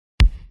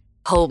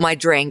Hold My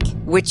Drink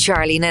with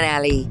Charlene and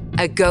Ellie,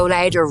 a Go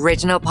Loud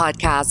original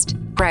podcast,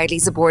 proudly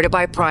supported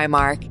by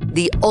Primark,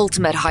 the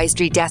ultimate high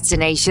street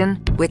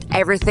destination with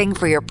everything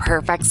for your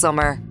perfect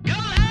summer. Go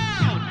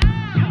loud!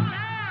 Go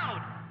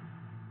loud!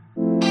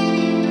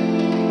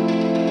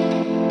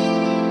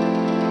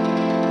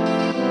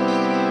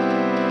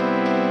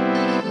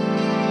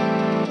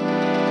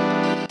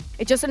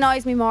 It just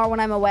annoys me more when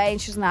I'm away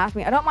and she doesn't ask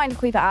me. I don't mind if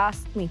Caoimhe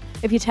asks me.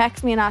 If you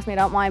text me and ask me, I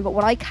don't mind. But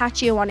when I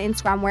catch you on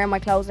Instagram wearing my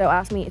clothes without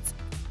asking me, it's...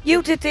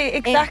 You did the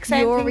exact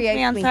same thing to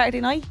me on me.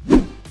 Saturday night.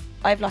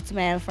 I have lots of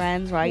male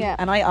friends, right? Yeah.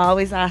 And I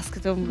always ask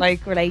them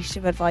like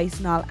relationship advice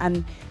and all.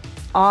 And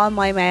all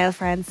my male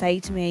friends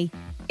say to me,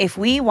 if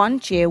we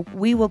want you,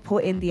 we will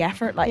put in the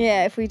effort. Like,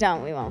 Yeah, if we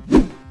don't, we won't.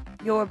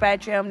 your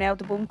bedroom, now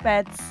the bunk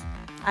beds.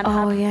 And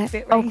Oh, have yeah.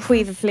 bit Oh, races.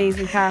 Caoimhe, please,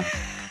 we can't.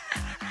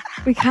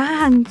 We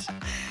can't.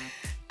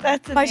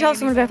 That's I told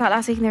someone about that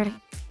last week and they were like,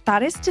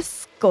 that is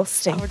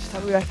disgusting. We just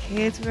thought we were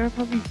kids. We were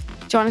probably... Do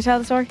you want to tell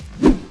the story?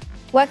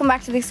 Welcome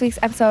back to this week's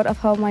episode of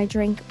Hold My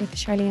Drink with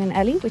Charlene and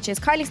Ellie, which is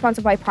kindly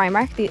sponsored by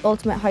Primark, the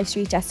ultimate high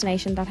street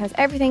destination that has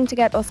everything to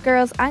get us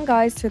girls and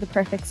guys through the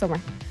perfect summer.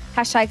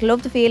 Hashtag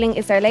Love the Feeling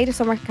is their latest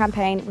summer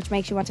campaign, which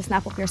makes you want to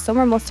snap up your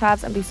summer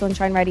must-haves and be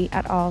sunshine ready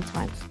at all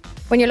times.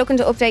 When you're looking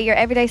to update your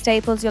everyday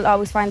staples, you'll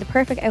always find the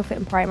perfect outfit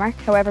in Primark.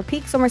 However,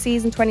 peak summer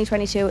season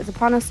 2022 is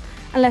upon us,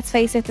 and let's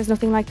face it, there's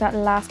nothing like that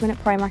last-minute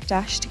Primark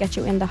dash to get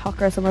you in the hot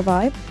girl summer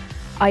vibe.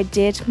 I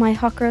did my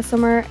hot girl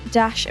summer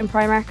dash in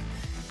Primark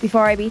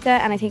before Ibiza,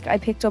 and I think I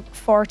picked up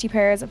 40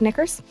 pairs of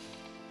knickers.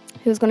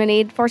 Who's going to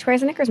need 40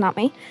 pairs of knickers? Not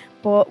me.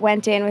 But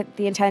went in with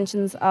the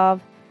intentions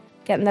of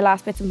getting the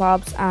last bits and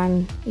bobs,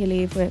 and you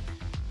leave with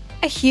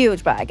a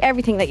huge bag.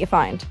 Everything that you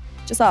find,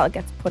 just all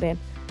gets put in.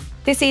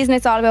 This season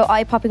it's all about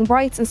eye-popping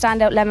brights and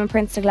standout lemon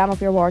prints to glam up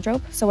your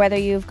wardrobe. So whether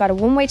you've got a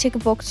one-way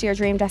ticket booked to your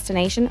dream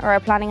destination or are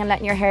planning on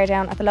letting your hair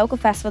down at the local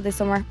festival this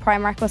summer,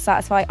 Primark will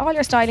satisfy all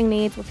your styling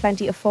needs with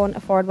plenty of fun,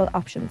 affordable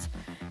options.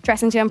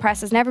 Dressing to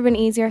impress has never been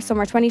easier.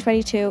 Summer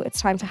 2022,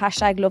 it's time to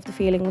hashtag Love the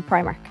Feeling with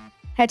Primark.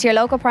 Head to your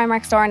local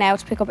Primark store now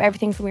to pick up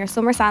everything from your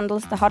summer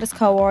sandals, the hottest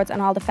co-ords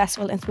and all the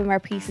festival and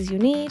swimwear pieces you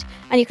need.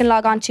 And you can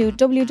log on to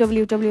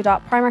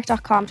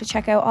www.primark.com to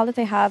check out all that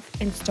they have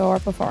in store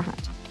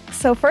beforehand.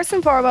 So first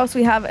and foremost,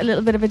 we have a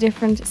little bit of a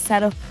different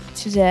setup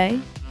today.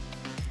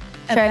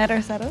 A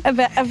better setup. A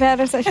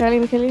better setup.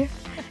 Charlene will kill you.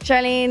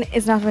 Charlene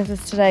is not with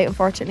us today,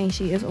 unfortunately.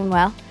 She is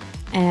unwell.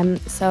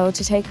 So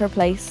to take her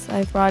place,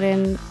 I brought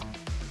in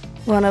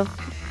one of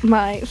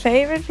my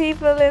favourite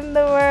people in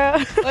the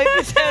world. Like,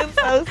 you sound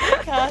so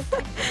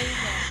sarcastic.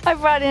 I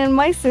brought in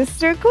my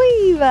sister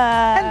Caoimhe.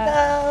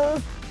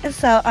 Hello.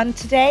 So on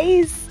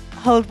today's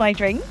Hold My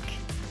Drink,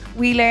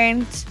 we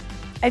learned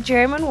a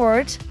German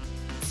word,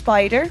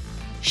 spider,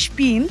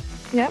 Spien.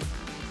 Yep.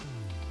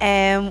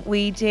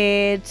 We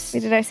did We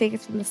did our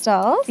secrets from the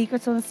stalls.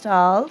 Secrets on the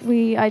Stall.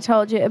 I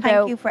told you about.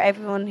 Thank you for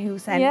everyone who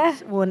sent Yeah.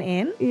 one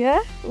in. Yeah,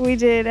 we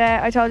did.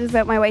 I told you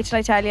about my wait till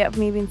I tell you of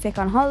me being sick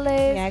on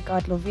holidays. Yeah,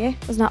 God love you.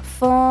 It was not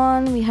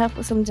fun. We helped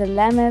with some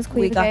dilemmas.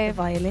 We Caoimhe got the gave,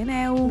 violin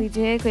out we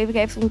did. Caoimhe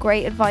gave some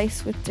great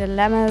advice with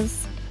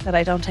dilemmas. that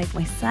I don't take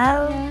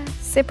myself. Yeah.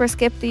 Sip or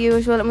skip the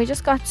usual, and we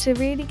just got to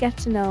really get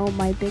to know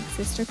my big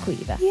sister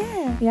Caoimhe.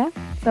 Yeah. Yeah.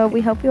 So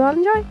we hope you all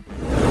enjoy.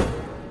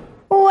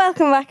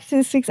 Welcome back to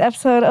this week's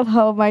episode of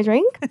Hold My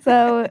Drink.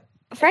 So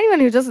for anyone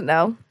who doesn't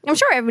know, I'm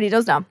sure everybody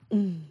does know,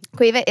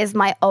 Caoimhe is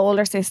my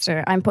older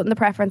sister. I'm putting the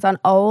preference on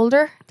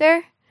older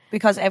there.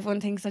 Because everyone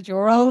thinks that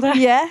you're older.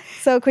 Yeah.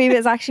 So Caoimhe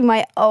is actually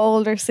my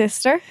older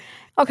sister.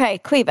 Okay,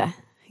 Caoimhe.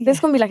 This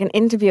is going to be like an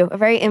interview, a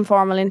very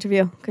informal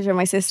interview, because you're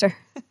my sister.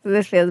 So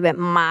this feels a bit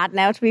mad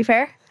now, to be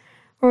fair.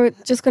 We're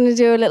just going to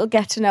do a little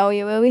get to know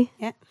you, will we?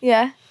 Yeah.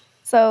 Yeah.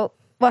 So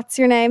what's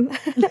your name?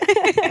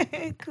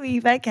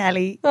 Caoimhe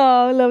Kelly.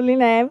 Oh, lovely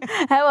name.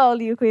 How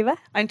old are you, Caoimhe?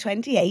 I'm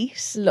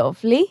 28.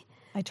 Lovely.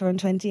 I turned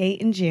 28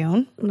 in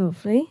June.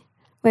 Lovely.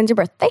 When's your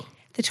birthday?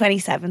 The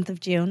 27th of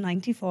June,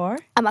 94.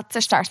 And what's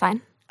your star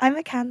sign? I'm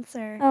a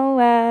Cancer. Oh,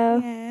 wow.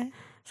 Yeah.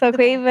 So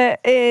Caoimhe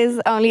is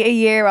only a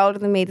year older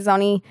than me. There's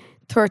only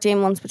 13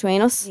 months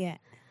between us. Yeah.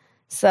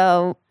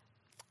 So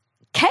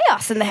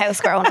chaos in the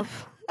house growing up.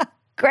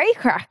 Great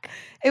crack.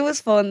 It was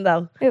fun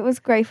though. It was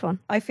great fun.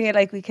 I feel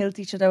like we killed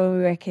each other when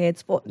we were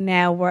kids, but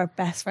now we're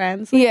best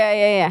friends.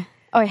 Yeah.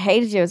 Oh, I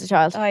hated you as a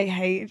child. I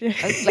hate you.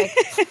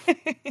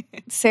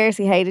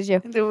 Seriously hated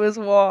you. There was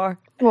war.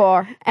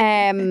 War.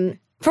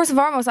 First and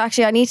foremost,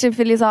 actually, I need to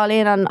fill you all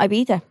in on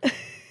Ibiza.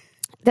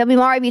 There'll be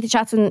more Ibiza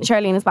chats when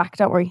Charlene is back,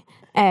 don't worry.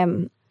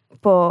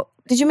 But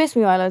did you miss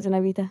me while I was in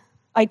Ibiza?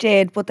 I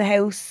did, but the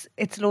house,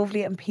 it's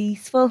lovely and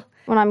peaceful.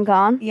 When I'm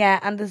gone? Yeah,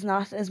 and there's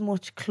not as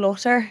much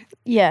clutter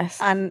Yes.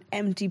 and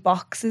empty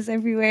boxes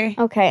everywhere.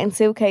 Okay, and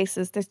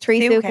suitcases. There's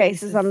 3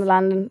 suitcases on the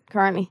landing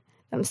currently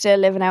that I'm still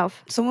living out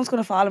of. Someone's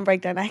going to fall and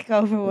break their neck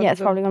over one. Yeah,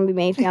 it's probably going to be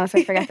me, to be honest.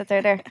 I forget that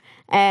they're there.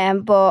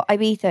 But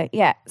Ibiza,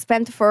 yeah.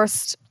 Spent the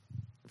first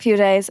few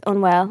days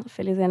unwell.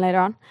 Philly's in later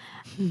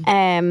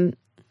on.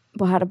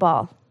 But had a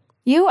ball.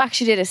 You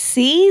actually did a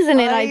season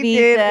in I Ibiza.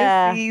 did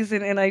a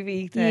season in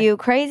Ibiza. You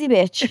crazy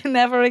bitch.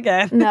 Never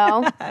again.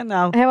 No.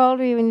 No. How old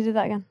were you when you did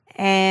that again?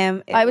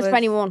 I was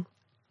 21.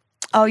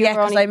 Oh You yeah, were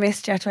because only- I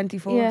missed your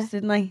 24s, Yeah.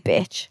 didn't I?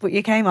 Bitch. But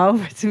you came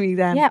over to me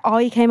then. Yeah,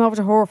 I came over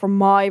to her for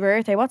my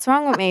birthday. What's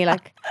wrong with me?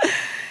 Like, I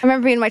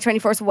remember being my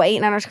 21st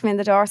waiting on her to come in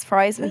the door,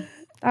 surprise me.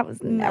 That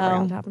was never No.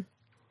 going to happen.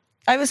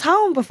 I was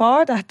home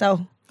before that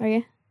though, Are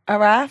you?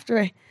 or after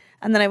it,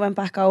 and then I went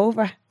back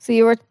over. So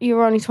you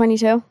were only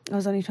 22? I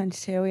was only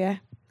 22, yeah.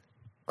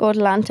 Good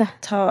Lanta.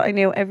 Thought I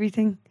knew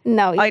everything.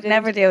 No, you I'd didn't.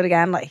 never do it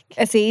again, like.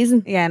 A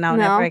season? Yeah, no,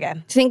 never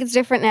again. Do you think it's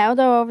different now,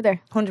 though, over there?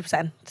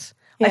 100%.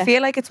 Yeah. I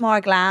feel like it's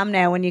more glam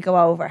now when you go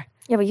over.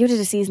 Yeah, but you did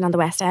a season on the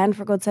West End,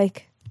 for God's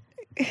sake.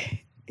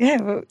 Yeah,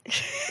 but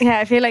Yeah,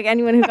 I feel like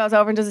anyone who goes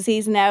over and does a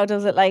season now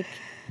does it like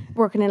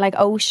working in like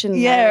Ocean.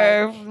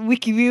 yeah, or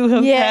Wikiview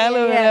Hotel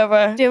or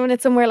whatever. Doing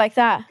it somewhere like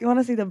that. You want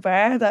to see the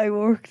bar that I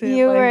worked in?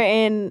 You like- were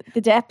in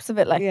the depths of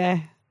it, like. Yeah.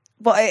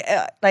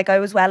 But I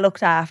was well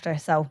looked after,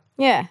 so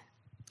Yeah.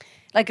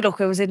 like look,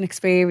 it was an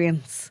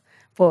experience.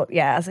 But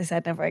yeah, as I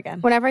said, never again.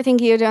 Whenever I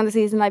think of you doing the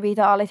season in Ibiza,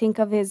 all I think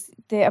of is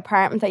the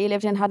apartment that you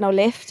lived in had no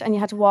lift and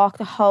you had to walk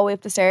the whole way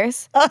up the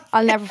stairs.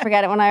 I'll never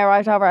forget it. When I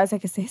arrived over, I was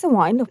like, is this a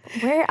wind up?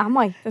 Where am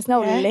I? There's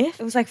no Yeah.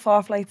 lift. It was like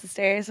 4 flights of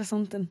stairs or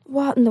something.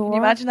 What in the Can world?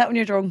 you imagine that when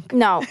you're drunk?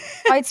 No.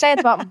 I'd stay at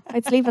the bottom.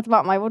 I'd sleep at the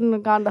bottom. I wouldn't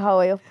have gone the whole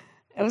way up.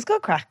 It was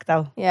good crack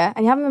though. Yeah.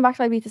 And you haven't been back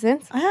to Ibiza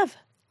since? I have.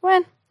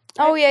 When?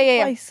 Oh,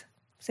 yeah. Twice.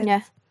 Since.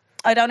 Yeah.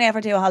 I'd only ever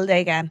do a holiday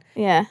again.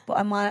 Yeah. But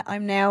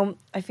I'm now,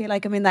 I feel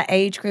like I'm in that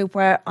age group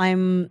where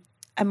I'm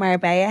a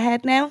Marbella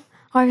head now.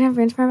 Oh, I've never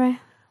been to Marbella.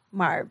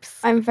 Marbs.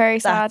 I'm very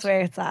That's sad. where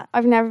it's at.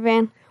 I've never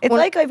been. It's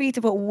One- like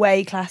Ibiza but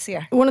way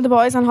classier. one of the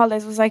boys on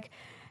holidays was like,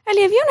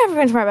 Ellie, have you never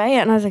been to Marbella?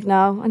 And I was like,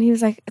 no. And he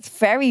was like, it's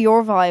very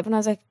your vibe. And I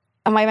was like,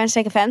 am I meant to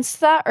take offence to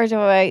that? Or do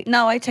I...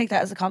 No, I take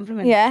that as a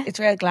compliment. Yeah. It's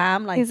real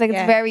glam. Like, He's like,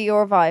 yeah. it's very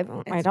your vibe.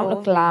 I It's don't look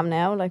lovely. glam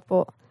now, like,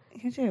 but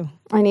You do.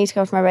 I need to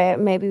go to Marbella.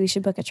 Maybe we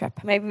should book a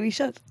trip. Maybe we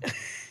should.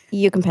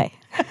 You can pay.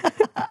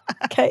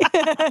 Okay.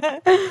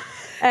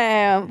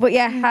 But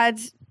yeah, had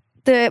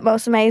the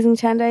most amazing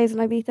 10 days in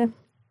Ibiza.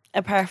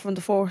 Apart from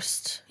the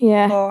first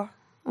Yeah. 4.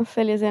 I'll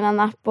fill you in on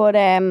that. But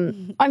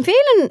I'm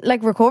feeling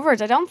like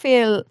recovered. I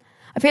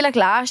feel like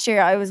last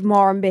year I was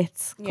more in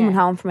bits coming Yeah.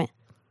 home from it.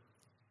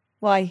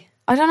 Why?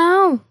 I don't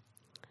know.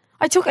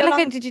 I took it How like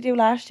long did you do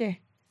last year?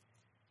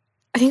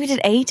 I think we did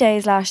 8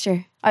 days last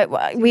year. We you did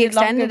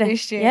longer extended it.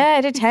 this year? Yeah,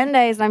 I did 10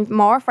 days and I'm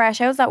more fresh.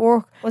 How's that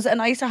work? Was it a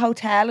nicer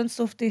hotel and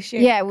stuff this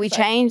year? Yeah, we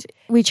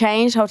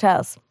changed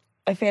hotels.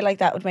 I feel like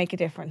that would make a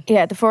difference.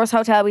 Yeah, the first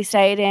hotel we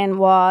stayed in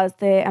was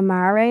the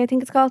Amare, I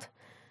think it's called.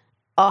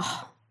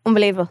 Oh,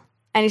 unbelievable.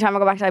 Anytime I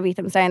go back to Ibiza,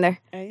 I'm staying there.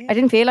 Are you? I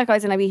didn't feel like I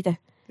was in Ibiza.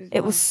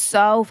 It was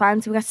so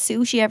fancy. We got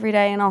sushi every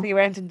day and all. So you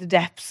weren't in the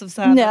depths of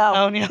San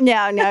Antonio.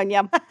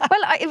 No.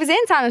 Well, it was in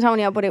San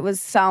Antonio, but it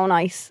was so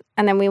nice.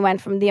 And then we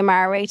went from the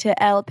Amare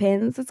to El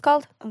Pins, it's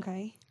called.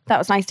 Okay. That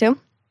was nice too.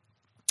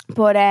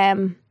 But yeah,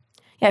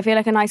 I feel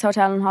like a nice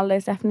hotel on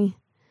holidays definitely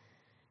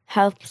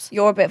helps.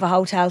 You're a bit of a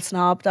hotel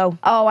snob though.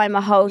 Oh, I'm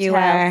a hotel You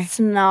are.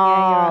 snob.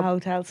 Yeah, you're a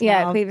hotel snob.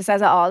 Yeah, Peter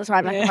says it all the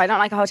time. Like, Yeah. if I don't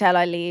like a hotel,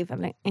 I leave.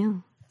 I'm like,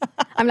 ew.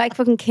 I'm like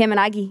fucking Kim and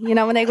Aggie. You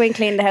know, when they go and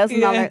clean the house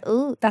and I'm Yeah. like,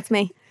 ooh, that's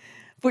me.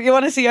 But you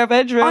want to see our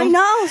bedroom. I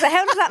know. So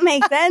how does that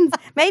make sense?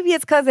 Maybe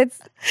it's because it's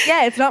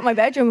not my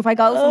bedroom. If I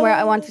go somewhere,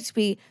 I want it to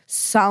be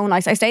so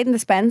nice. I stayed in the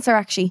Spencer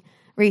actually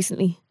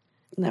recently.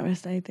 Never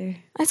stayed there.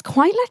 I was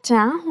quite let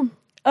down.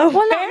 Oh,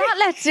 Well, not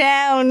let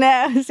down.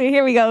 No. So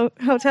here we go.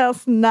 Hotel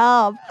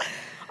snob.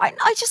 I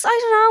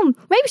don't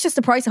know. Maybe it's just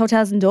the price of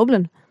hotels in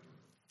Dublin.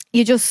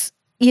 You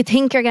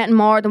think you're getting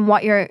more than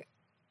what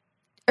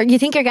or you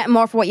think you're getting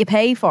more for what you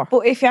pay for.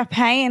 But if you're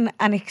paying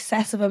an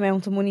excessive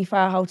amount of money for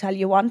a hotel,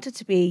 you want it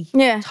to be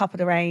Yeah. top of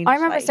the range. I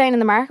remember like- staying in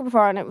the market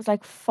before and it was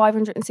like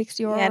 €560.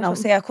 Yeah, or no,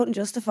 something. see, I couldn't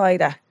justify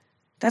that.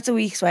 That's a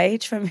week's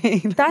wage for me.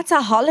 That's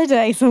a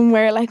holiday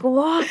somewhere. Like,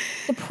 what?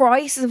 The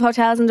prices of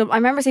hotels in Dublin. I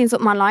remember seeing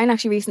something online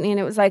actually recently and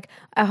it was like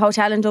a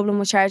hotel in Dublin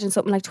was charging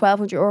something like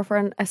 €1,200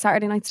 for a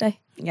Saturday night stay.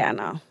 Yeah,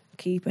 no,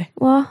 keep it.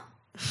 What?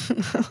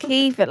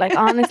 Keep it, like,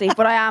 honestly.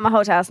 But I am a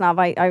hotel snob.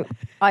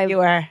 You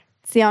are.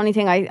 It's the only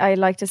thing I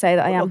like to say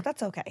that I am. Look,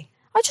 that's okay.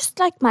 I just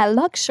like my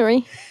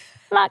luxury.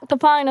 Like the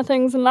finer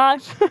things in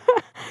life.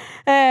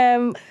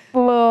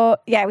 But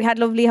yeah, we had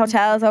lovely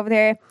hotels over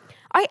there.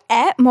 I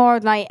ate more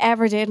than I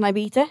ever did in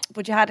Ibiza.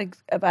 But you had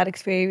a bad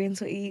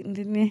experience with eating,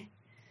 didn't you?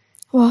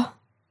 What?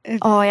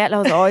 Oh, I ate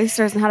loads of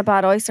oysters and had a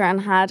bad oyster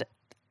and had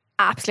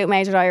absolute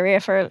major diarrhea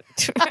for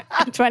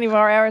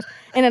 24 hours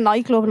in a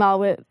nightclub and all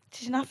with.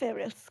 Did you not feel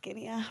real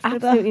skinny after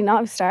Absolutely not.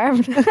 I was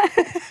starved.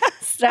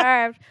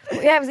 Starved.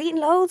 But yeah, I was eating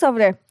loads over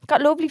there.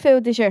 Got lovely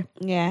food this year.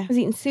 that? Yeah. I was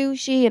eating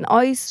sushi and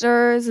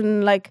oysters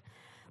and like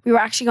we were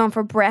actually going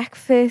for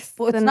breakfast.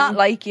 But it's and not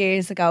like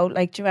years ago.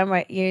 Like, do you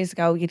remember years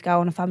ago you'd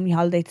go on a family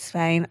holiday to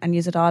Spain and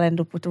you'd all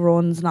end up with the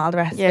runs and all the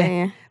rest Yeah, of it?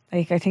 yeah.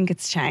 Like, I think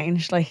it's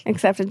changed. Like,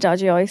 Except a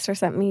dodgy oyster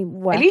sent me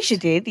wet. at least you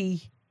did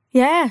eat.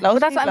 Yeah, Loads but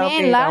of that's what people I out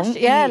mean. there Last don't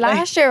yeah, eat, like-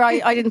 last year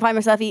I didn't find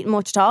myself eating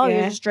much at all. Yeah.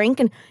 You're just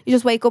drinking. You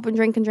just wake up and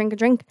drink and drink and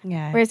drink.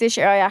 Yeah. Whereas this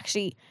year I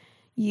actually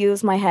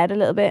use my head a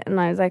little bit, and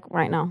I was like,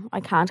 right now, I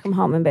can't come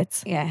home in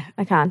bits. Yeah.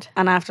 I can't.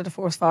 And after the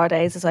first 4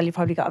 days as well, you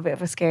probably got a bit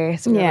of a scare.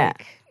 So you're Yeah.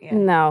 like, yeah.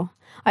 No.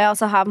 I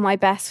also have my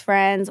best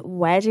friend's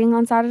wedding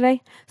on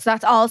Saturday. So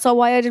that's also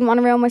why I didn't want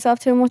to ruin myself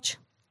too much.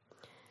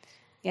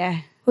 Yeah.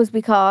 Was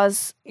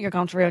because, You're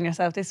going to ruin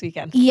yourself this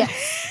weekend.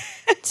 yes.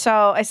 So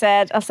I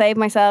said, I'll save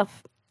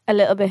myself a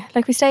little bit.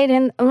 Like we stayed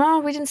in, no,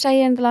 we didn't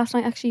stay in the last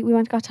night. Actually, we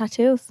went and got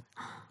tattoos.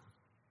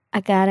 I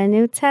got a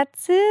new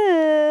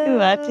tattoo.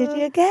 What did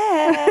you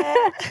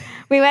get?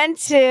 We went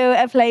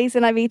to a place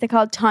in Ibiza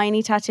called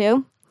Tiny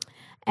Tattoo.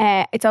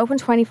 It's open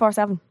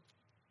 24/7.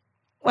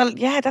 Well,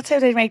 yeah, that's how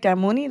they make their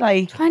money.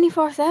 Like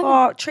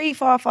 24/7. 3,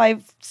 4,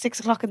 5, 6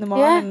 o'clock in the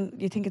morning,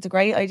 you think it's a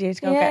great idea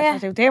to go get a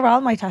tattoo. They're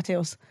all my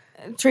tattoos.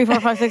 3, 4,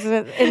 5, 6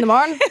 in the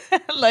morning.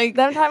 Like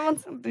Them time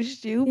ones. the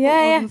stupid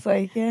Yeah, ones.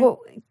 Like, yeah. Well,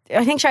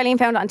 I think Charlene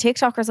found it on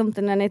TikTok or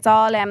something, and it's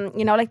all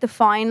like the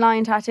fine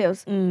line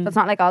tattoos. So it's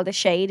not like all the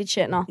shaded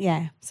shit, no.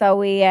 Yeah. So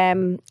we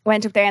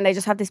went up there, and they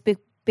just have this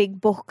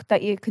big book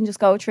that you can just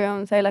go through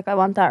and say like, I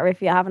want that, or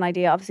if you have an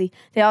idea, obviously.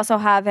 They also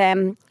have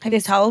Have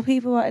you told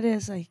people what it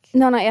is? Like,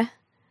 no, not yet.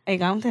 are you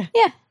going to?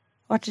 Yeah.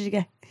 What did you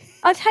get?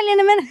 I'll tell you in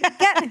a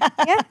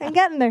minute. I'm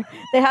getting there.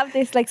 They have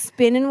this like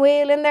spinning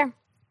wheel in there.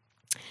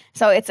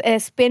 So it's a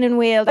spinning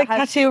wheel that Like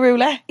has tattoo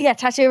roulette? yeah,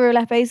 tattoo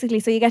roulette basically.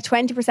 So you get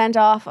 20%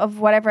 off of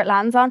whatever it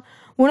lands on.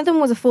 One of them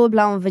was a full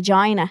blown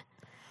vagina.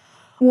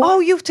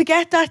 Oh, you have to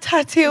get that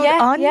tattooed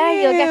on yeah,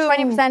 you. you'll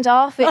get 20%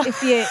 off it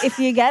if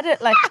you get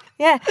it. Like,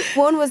 yeah,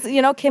 one was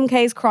Kim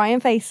K's crying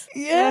face.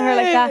 You know, her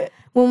like that.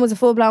 One was a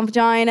full blown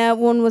vagina.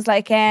 One was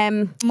like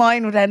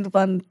Mine would end up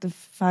on the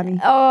fanny.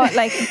 oh,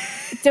 like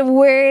the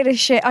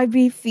weirdest shit. I'd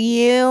be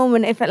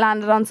fuming if it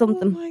landed on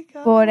something. Oh my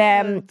God. But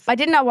I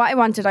didn't know what I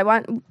wanted.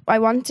 I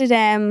wanted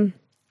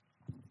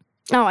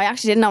no, I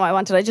actually didn't know what I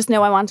wanted. I just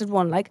knew I wanted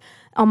one like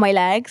on my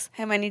legs.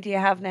 How many do you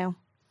have now?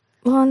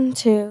 1,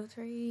 2,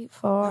 3,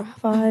 4,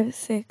 5,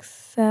 6,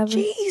 7.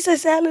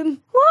 Jesus,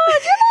 Ellen.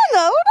 What? You don't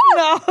know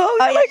that?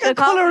 No, you're like she'll a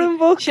call colouring me-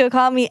 book. She'll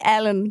call me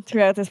Ellen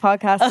throughout this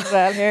podcast as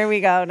well. Here we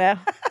go now.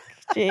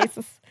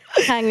 Jesus.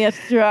 Hang me out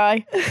to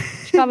dry.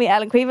 She'll call me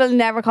Ellen. Queen will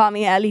never call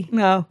me Ellie.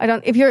 No. I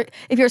don't. If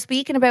you're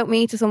speaking about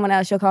me to someone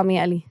else, you'll call me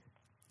Ellie.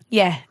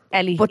 Yeah,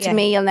 Ellie. But to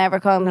me, you'll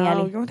never call me no,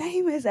 Ellie. your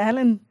name is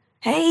Ellen.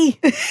 Hey,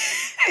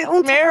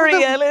 don't Mary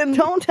tell them. Ellen.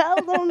 Don't tell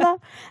them that.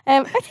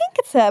 I think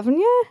it's 7.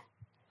 Yeah,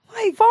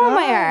 My 4 on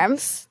my God.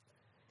 arms,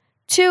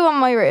 2 on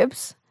my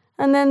ribs,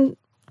 and then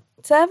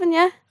 7.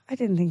 Yeah. I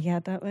didn't think you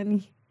had that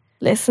many.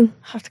 Listen,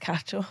 Have to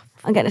catch up.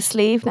 I'm getting a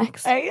sleeve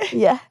next. Are you?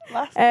 Yeah.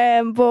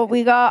 Massive. But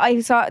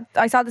I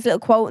saw this little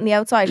quote on the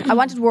outside. I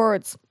wanted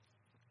words.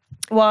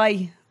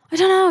 Why? I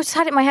don't know. I just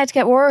had it in my head to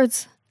get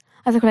words.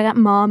 I was like, well, I got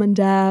mom and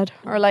dad,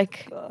 or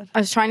like God. I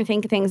was trying to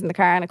think of things in the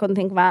car and I couldn't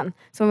think of anything.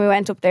 So when we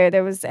went up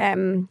there was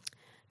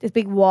this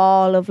big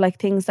wall of like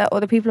things that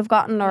other people have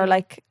gotten or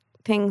like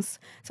things.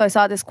 So I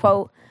saw this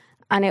quote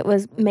and it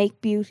was "Make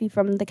beauty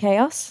from the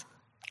chaos,"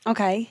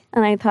 Okay.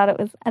 and I thought it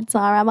was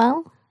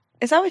adorable.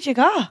 Is that what you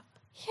got?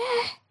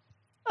 Yeah.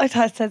 I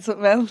thought it said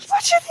something else.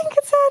 What do you think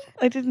it said?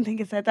 I didn't think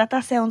it said that.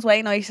 That sounds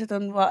way nicer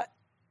than what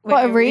What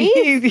I you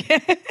read?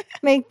 yeah.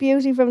 Make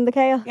beauty from the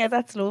chaos. Yeah,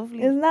 that's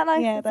lovely. Isn't that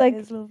nice? Yeah, It's that like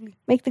is lovely.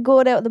 make the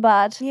good out of the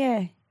bad.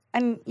 Yeah.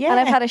 And yeah. And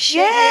I've had a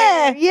shit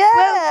yeah. year.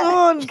 Yeah.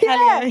 Well done,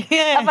 Kelly.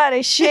 Yeah. I've had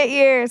a shit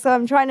year, so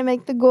I'm trying to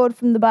make the good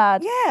from the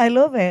bad. Yeah, I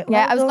love it.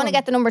 Yeah, Well I was going to done.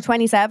 get the number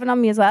 27 on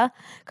me as well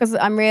because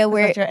I'm real Is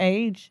weird. that your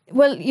age?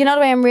 Well, you know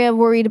the way I'm real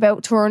worried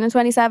about turning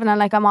 27 and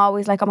like I'm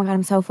always like, oh my God,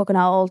 I'm so fucking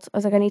old. I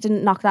was like, I need to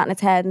knock that in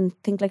its head and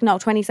think like, no,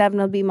 27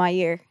 will be my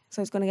year. So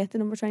I was going to get the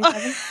number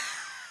 27.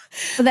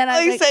 But then I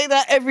was I like, say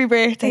that every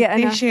birthday. Yeah, I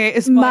know. This year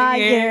is my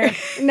year.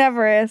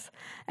 Never is.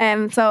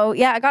 So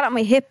yeah, I got it on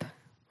my hip.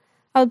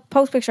 I'll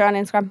post a picture on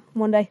Instagram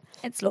one day.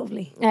 It's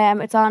lovely.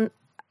 It's on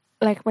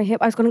like my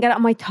hip. I was going to get it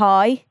on my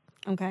thigh,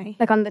 Okay.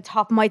 like on the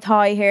top of my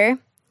thigh here.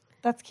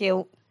 That's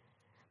cute.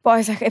 But I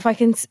was like, if I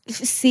can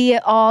see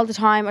it all the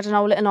time, I don't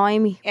know, will it annoy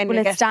me? And Will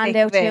you it get stand sick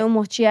out of it. too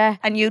much? Yeah.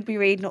 And you'd be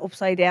reading it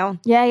upside down.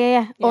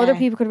 Yeah. Other Yeah.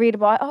 people could read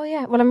about, oh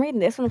yeah, well I'm reading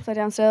this one upside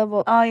down still,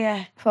 but Oh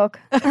yeah. fuck.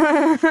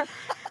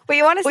 But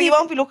you want to But see you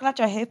won't be looking at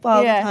your hip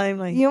all the time,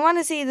 like. you want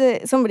to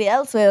see somebody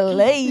else will.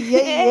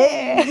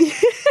 Hey.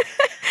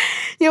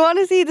 You want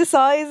to see the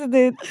size of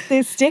the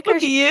sticker.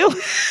 Look at you.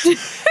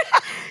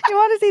 You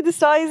want to see the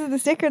size of the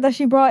sticker that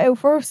she brought out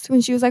first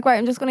when she was like, right,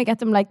 I'm just going to get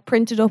them like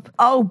printed up.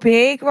 Oh,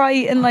 big,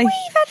 right? And like, Wait,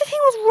 that the thing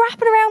was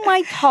wrapping around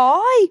my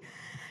thigh.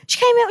 She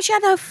came out, she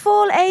had a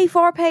full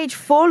A4 page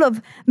full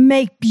of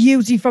make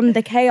beauty from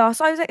the chaos.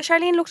 I was like,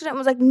 Charlene looked at it and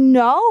was like,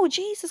 no,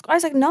 Jesus. I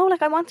was like, no,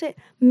 like I want it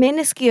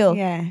minuscule.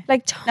 yeah.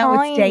 Like tiny.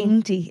 No, it's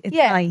dainty. It's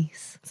Yeah.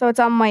 nice. So it's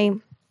on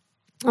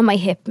my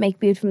hip, make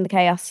beauty from the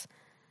chaos.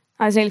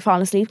 I was nearly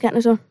falling asleep getting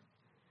it done.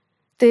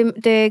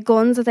 The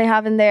guns that they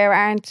have in there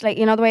aren't like,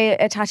 you know the way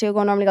a tattoo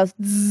gun normally goes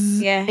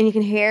zzz, Yeah. and you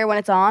can hear when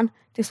it's on.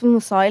 This one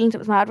was silent. It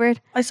was mad weird.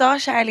 I saw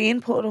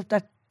Charlene put up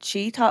that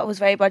she thought it was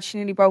very bad. She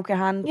nearly broke her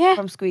hand Yeah.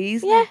 from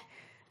squeezing. Yeah.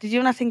 Did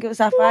you not think it was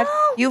that bad?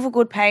 No. You have a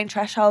good pain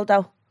threshold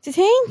though. Do you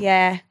think?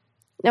 Yeah.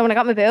 No, when I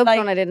got my boobs Like-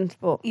 done, I didn't.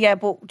 But Yeah,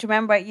 but do you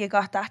remember you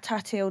got that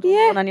tattoo done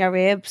Yeah. on your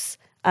ribs?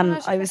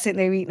 And I was sitting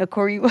there eating a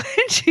curry when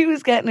she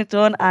was getting it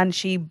done, and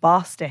she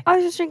bossed it. I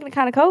was just drinking a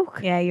can of Coke.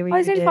 Yeah, you I really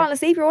was nearly did. falling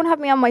asleep. Your one had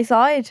me on my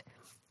side.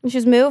 And she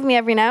was moving me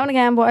every now and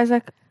again, but I was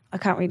like, I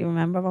can't really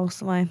remember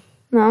most of mine.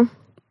 no.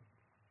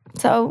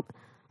 So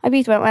I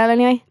beat went well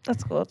anyway.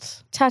 That's good.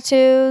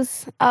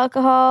 Tattoos,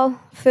 alcohol,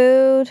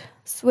 food,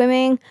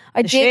 swimming.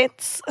 I The did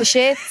shits. the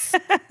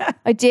shits.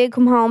 I did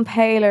come home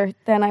paler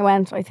than I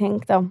went, I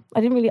think, though.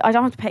 I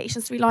don't have the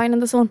patience to be lying in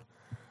the sun.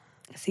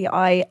 See,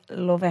 I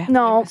love it.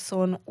 No. I'm a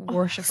sun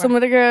worshipper. Some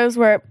of the girls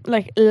were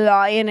like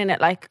lying in it,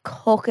 like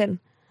cooking.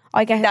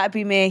 That'd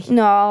be me.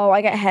 No,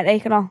 I get a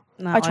headache and all.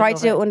 No, I tried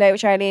love to do it one day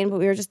with Charlene, but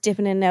we were just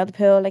dipping in and out of the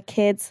pool like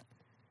kids.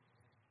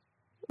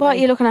 What,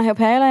 you looking at how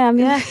pale I am?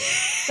 Yeah.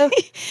 Look,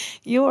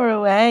 You were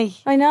away.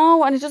 I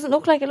know, and it doesn't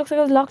look like it. Looks like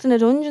I was locked in a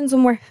dungeon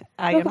somewhere.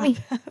 Look at me.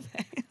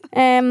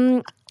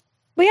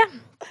 But yeah,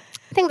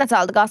 I think that's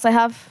all the goss I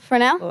have for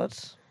now. Good.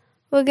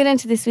 We'll get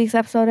into this week's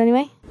episode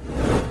anyway.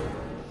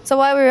 So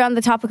while we were on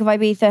the topic of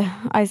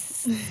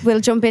Ibiza,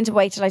 we'll jump into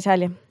Wait Till I Tell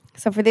You.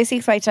 So for this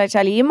week's Wait Till I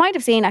Tell You, you might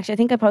have seen, actually, I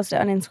think I posted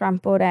it on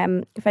Instagram, but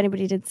if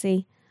anybody did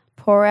see,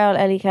 poor old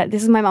Ellie Kelly,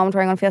 this is my moment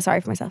where I'm going to feel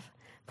sorry for myself.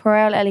 Poor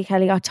old Ellie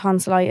Kelly got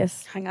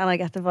tonsillitis. Hang on, I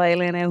get the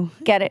violin out.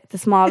 Get it, the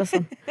smallest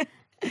one.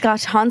 Got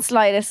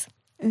tonsillitis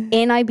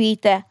in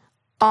Ibiza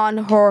on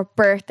her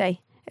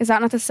birthday. Is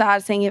that not the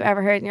saddest thing you've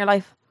ever heard in your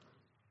life?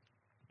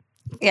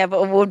 Yeah,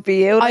 but it would be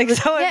you. Like,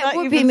 so I'm yeah, not it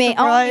would even be me.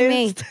 Only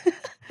me. surprised.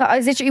 I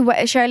was literally,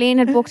 Charlene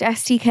had booked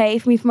STK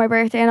for me for my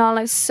birthday and all, and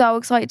I was so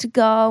excited to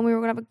go, and we were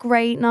going to have a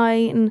great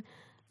night. And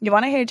You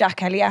want to hear Jack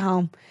Kelly at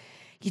home?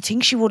 You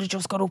think she would have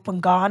just got up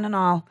and gone and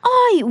all?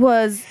 I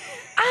was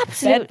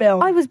absolutely,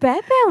 Bedbound. I was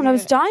bedbound. I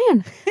was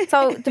dying.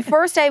 So the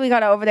first day we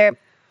got over there,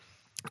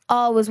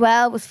 all was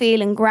well, was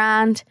feeling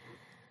grand.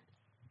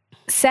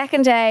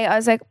 Second day, I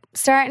was like,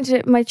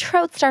 my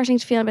throat's starting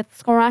to feel a bit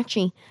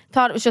scratchy.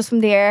 Thought it was just from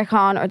the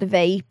aircon or the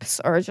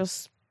vapes or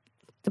just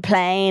the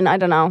plane. I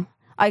don't know.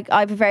 I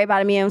have a very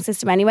bad immune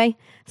system anyway,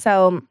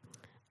 so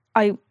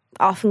I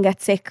often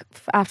get sick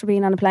after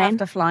being on a plane.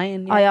 After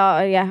flying,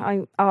 yeah.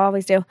 I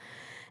always do.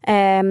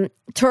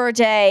 Third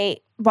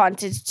day,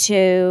 wanted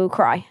to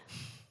cry.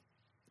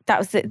 That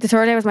was the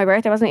third day was my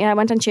birthday, wasn't it? Yeah, I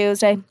went on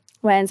Tuesday,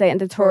 Wednesday,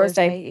 and the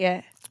Thursday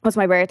yeah. was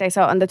my birthday.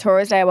 So on the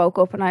Thursday, I woke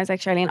up and I was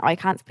like, Charlene, I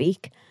can't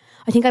speak.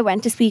 I think I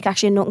went to speak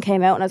actually, and nothing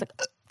came out, and I was like.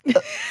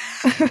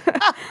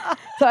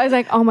 So I was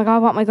like, oh my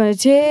God, what am I going to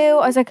do?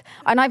 I was like,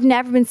 and I've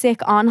never been sick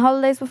on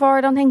holidays before,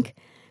 I don't think.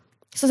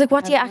 So I was like,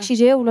 what do you actually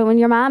do? Like, when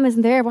your mom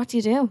isn't there, what do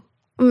you do?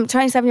 I'm a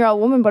 27-year-old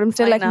woman, but I'm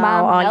still like, mom,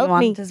 all you help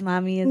want me. is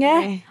mommy, isn't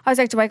Yeah. it? I was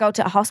like, do I go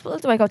to a hospital?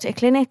 Do I go to a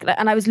clinic?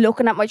 And I was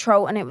looking at my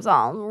throat and it was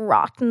all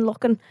rotten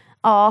looking,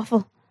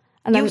 awful.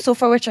 And You then,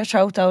 suffer with your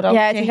throat though, don't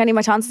yeah, I you? think I need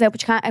my tonsils out,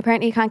 but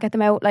apparently you can't get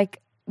them out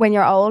like when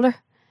you're older.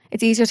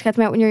 It's easier to get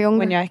them out when you're younger.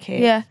 When you're a kid.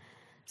 Yeah.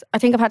 So I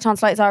think I've had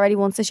tonsillitis already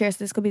once this year, so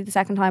this could be the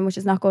second time, which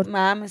is not good.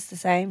 Mom is the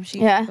same. She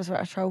Yeah. suffers with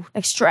her throat.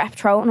 Like strep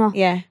throat and all.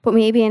 Yeah. But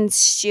me being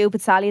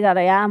stupid Sally that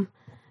I am,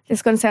 this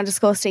is going to sound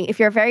disgusting. If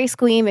you're very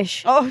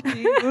squeamish, Oh,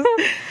 Jesus.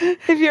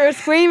 if you're a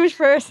squeamish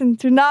person,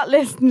 do not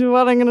listen to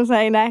what I'm going to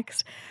say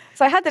next.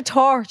 So I had the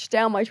torch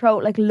down my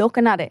throat, like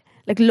looking at it,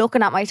 like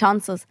looking at my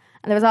tonsils,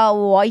 and there was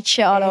all white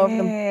shit all over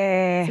them.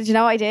 Eh. So do you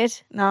know what I did?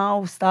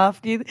 No, stop.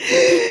 You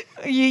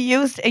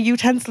used a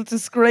utensil to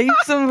scrape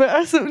some of it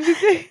or something.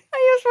 Did you?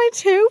 I used my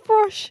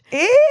toothbrush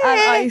and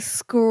I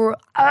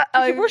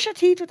Did you brush your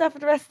teeth with that for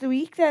the rest of the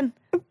week then?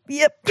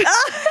 Yep.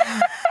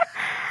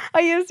 I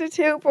used a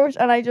toothbrush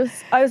and I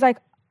was like,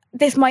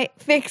 this might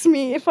fix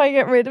me if I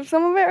get rid of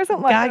some of it or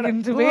something.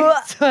 Gagging to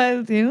bits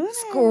while doing it.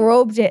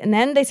 Scrubbed it, and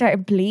then they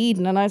started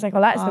bleeding, and I was like,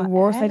 well, that is the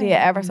worst idea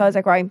ever. So I was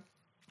like, right,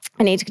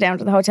 I need to go down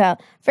to the hotel.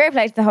 Fair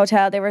play to the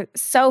hotel, they were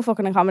so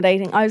fucking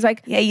accommodating. I was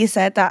like, Yeah, you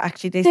said that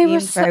actually. They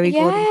were seemed very good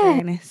in yeah.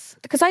 fairness.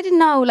 because I didn't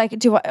know, like,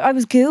 I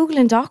was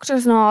Googling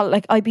doctors and all,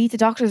 like, I beat the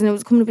doctors and it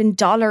was coming up in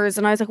dollars,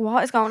 and I was like,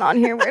 what is going on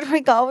here? Where do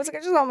I go? I was like, I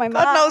just want my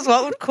mom. God knows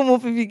what would come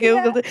up if you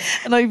googled it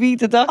and I beat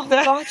the doctor.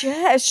 God,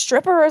 yeah, a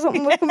stripper or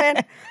something would come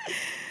in.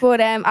 But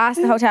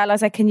asked the hotel, I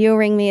was like, can you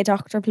ring me a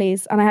doctor,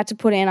 please? And I had to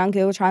put in on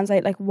Google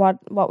Translate, like, what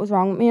was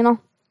wrong with me, you know?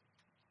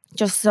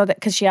 Just so that,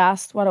 because she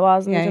asked what it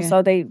was, and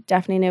so they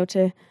definitely knew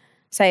to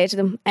say it to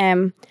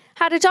them.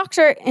 Had a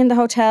doctor in the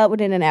hotel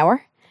within an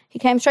hour. He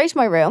came straight to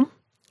my room.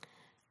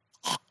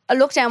 I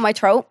looked down my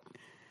throat,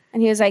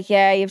 and he was like,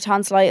 yeah, you have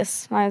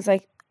tonsillitis. And I was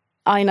like,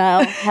 I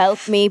know,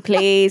 help me,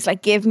 please.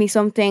 Like, give me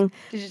something.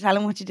 Did you tell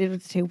him what you did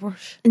with the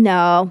toothbrush?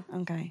 No.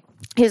 Okay.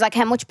 He was like,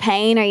 how much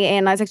pain are you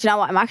in? I was like, do you know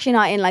what? I'm actually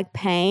not in like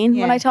pain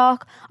when Yeah. I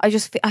talk. I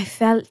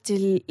felt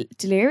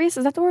delirious.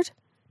 Is that the word?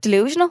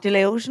 Delusional?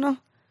 Delusional?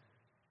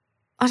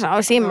 I don't know. I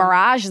was seeing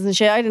mirages and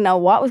shit. I didn't know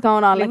what was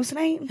going on.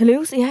 Hallucinating?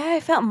 Yeah, I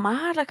felt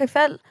mad. Like, I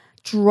felt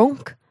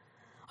drunk.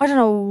 I don't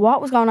know what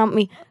was going on with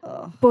me.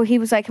 But he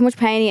was like, how much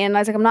pain are you in? And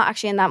I was like, I'm not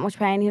actually in that much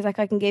pain. He was like,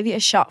 I can give you a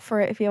shot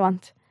for it if you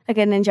want. Like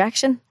an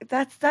injection.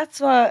 That's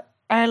what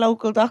our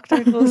local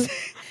doctor does.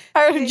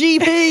 Our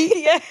GP.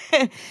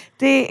 Yeah.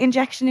 The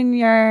injection in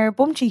your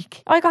bum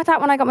cheek. I got that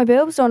when I got my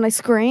boobs done. I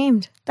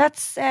screamed.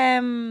 That's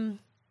Penicillin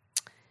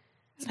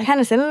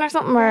or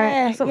something,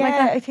 or something like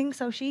that. I think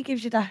so. She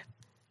gives you that.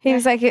 He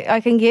was like,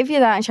 I can give you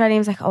that. And Charlene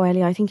was like, oh,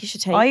 Ellie, I think you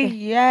should take it.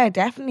 Yeah,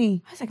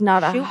 definitely. I was like,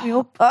 not a Shoot me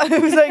up. I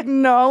was like,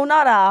 no,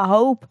 not a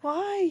hope.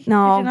 Why?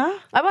 No. Did you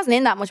not? I wasn't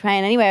in that much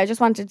pain anyway. I just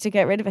wanted to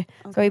get rid of it.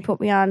 So he put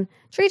me on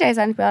 3 days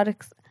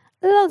antibiotics,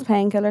 loads of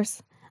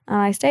painkillers,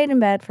 and I stayed in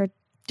bed for...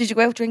 Did you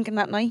go out drinking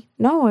that night?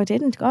 No, I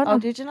didn't. God, Oh, no.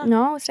 did you not?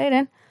 No, I stayed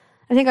in.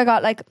 I think I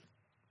got like...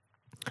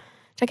 Did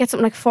I get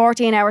something like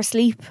 14 hours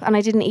sleep and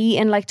I didn't eat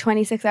in like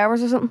 26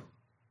 hours or something?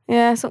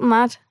 Yeah, something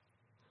mad.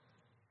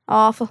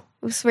 Awful.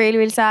 It was really,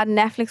 really sad.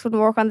 Netflix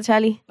wouldn't work on the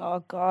telly. Oh,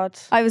 God.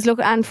 I was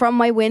looking, and from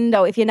my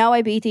window, if you know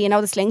Ibiza, you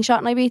know the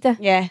slingshot in Ibiza?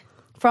 Yeah.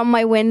 From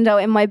my window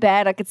in my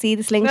bed, I could see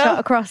the slingshot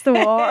across the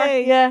water.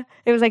 Hey. Yeah.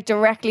 It was like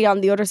directly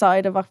on the other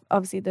side of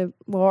obviously the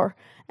water.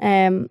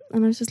 And I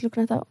was just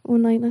looking at that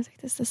one night and I was like,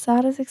 this is the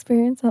saddest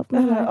experience of my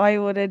life. I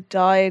would have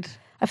died.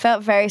 I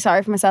felt very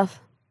sorry for myself.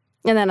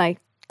 And then I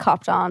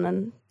copped on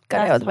and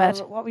got out of the bed.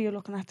 What were you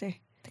looking at there?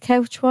 The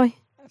couch, why?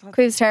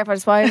 Queen was terrified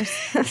of spiders.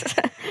 So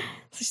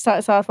she saw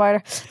a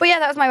spider. But yeah,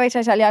 that was my way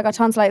to tell you. I got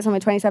tonsillitis on my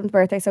 27th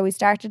birthday, so we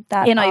started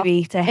that In off-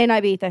 Ibiza. In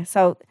Ibiza.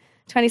 So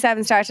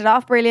 27 started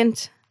off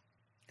brilliant.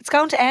 It's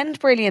going to end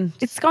brilliant.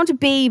 It's going to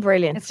be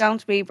brilliant. It's going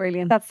to be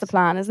brilliant. That's the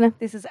plan, isn't it?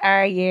 This is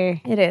our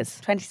year. It is.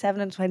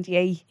 27 and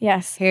 28.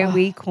 Yes. Here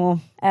we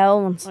come.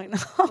 Elmans. I know.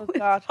 Oh,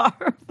 God.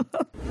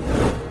 Horrible.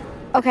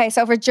 Okay,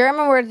 so for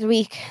German word of the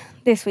week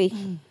this week,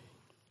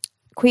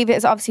 Quiva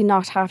is obviously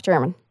not half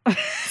German.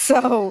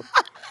 So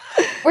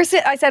I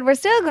said we're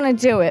still going to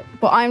do it,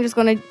 but I'm just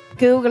going to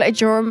Google a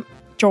German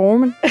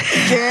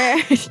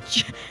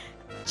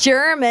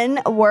German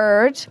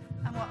word.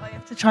 And what, I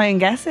have to try and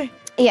guess it?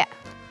 Yeah.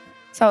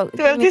 So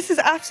Well, this is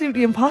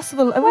absolutely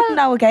impossible. I wouldn't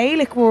know a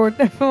Gaelic word.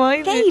 Never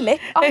mind.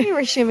 Gaelic,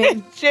 Irish, you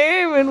mean?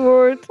 German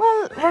word.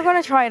 Well, we're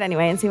going to try it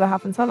anyway and see what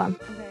happens. Hold on.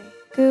 Okay.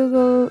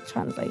 Google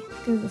Translate.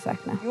 Give us a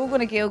sec now. You're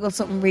going to Google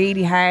something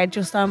really hard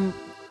just on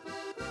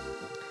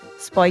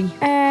spy.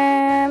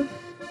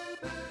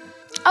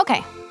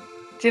 Okay.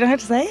 Do you know how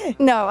to say it?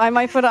 No, I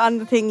might put it on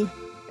the thingy.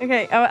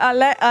 Okay,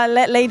 I'll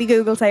let Lady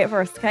Google say it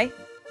first, okay?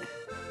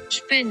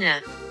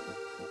 Spinne.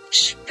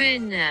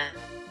 Spinne.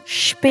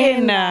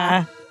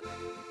 Spinner.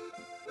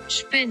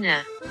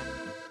 Spinne.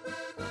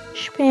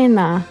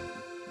 Spinner.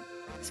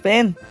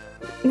 Spin.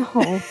 No.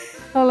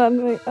 Hold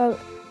on, wait.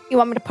 You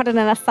want me to put it in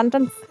a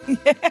sentence?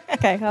 Yeah.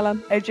 Okay, hold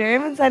on. A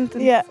German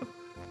sentence. Yeah.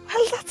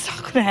 Well, that's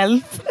not going to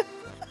help.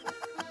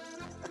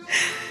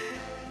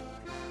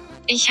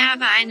 Ich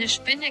habe eine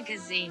Spinne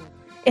gesehen.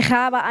 Ich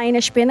habe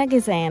eine Spinne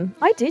gesehen.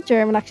 I did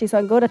German actually, so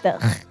I'm good at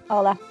that.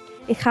 All that.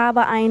 Ich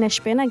habe eine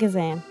Spinne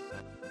gesehen.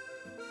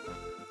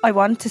 I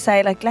want to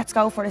say, like, let's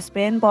go for a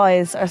spin,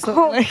 boys, or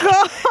something. like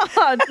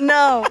God,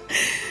 no.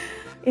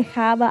 Ich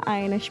habe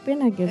eine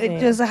Spinne gesehen.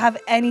 Does it have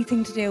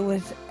anything to do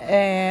with,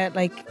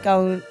 like,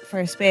 going for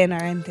a spin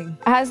or anything?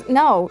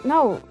 No.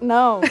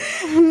 No.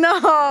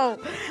 It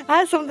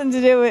has something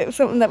to do with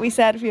something that we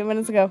said a few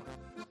minutes ago.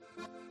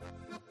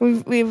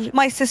 We've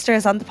My sister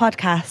is on the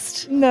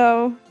podcast.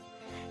 no.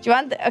 Do you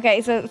want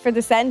okay, so for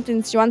the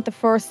sentence, do you want the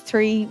first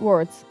 3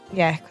 words?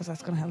 Yeah, because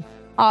that's going to help.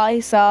 I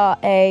saw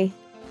a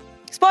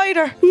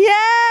Spider.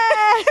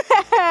 Yeah.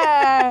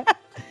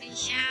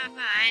 Ich habe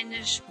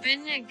eine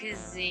Spinne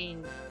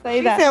gesehen. Say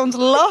She that. sounds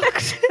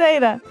locked. Say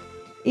that.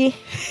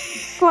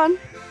 Ich. Come on.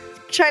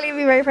 Charlie will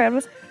be very proud of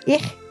us.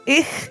 Ich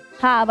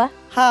habe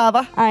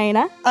habe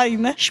eine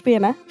eine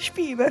Spinne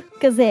Spinne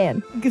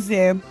gesehen.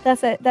 gesehen.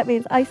 That's it. That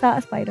means I saw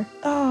a spider.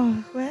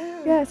 Oh,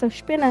 wow. Yeah, so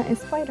Spinne is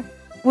spider.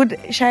 Would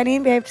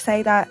Charlene be able to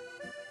say that?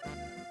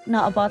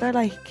 Not a bother,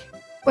 like.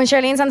 When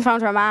Charlene's on the phone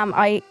to her mum,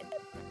 I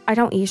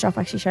don't eavesdrop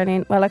actually,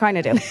 Charlene. Well, I kind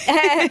of do.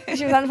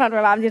 She was on the phone to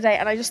her mum the other day,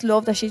 and I just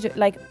love that she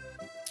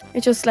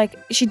it's just like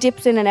she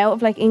dips in and out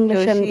of like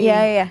English Does and she?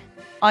 yeah.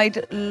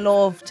 I'd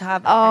love to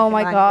have. a Oh second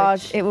my language.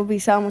 god, it would be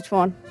so much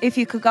fun. If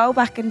you could go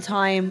back in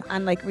time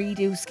and like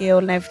redo school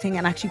and everything,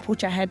 and actually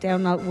put your head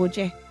down, now, would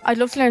you? I'd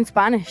love to learn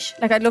Spanish.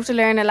 Like I'd love to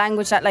learn a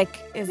language that like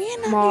is Me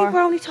and Natalie more were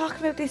only talking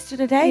about this the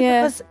other day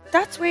Yeah. because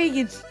that's where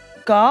you'd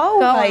go. go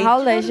like, on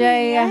holidays. you know what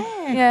I Yeah.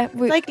 mean? Yeah. It's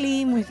like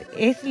Liam with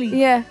Italy.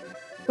 Yeah,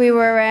 we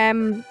were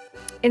in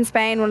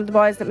Spain. One of the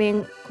boys that me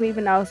and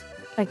Queven knows,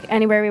 like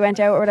anywhere we went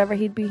out or whatever,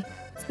 he'd be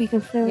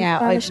speaking fluent Yeah,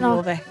 Spanish. I'd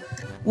love it.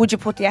 Would you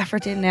put the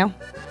effort in now?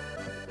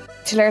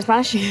 To learn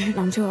Spanish?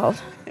 No, I'm too old.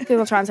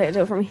 Google Translate will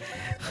do it for me.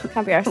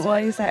 Can't be arsed. Why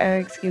is that our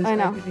excuse? I for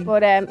know, everything?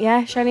 but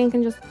yeah, Charlene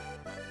can just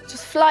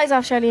flies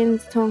off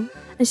Charlene's tongue,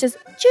 and she says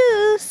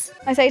juice.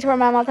 I say to her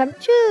mum all the time,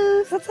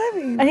 juice. What's that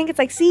mean? I think it's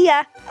like see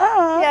ya.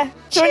 Oh, Yeah,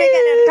 so when I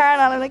get in the car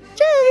and I'm like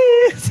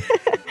juice.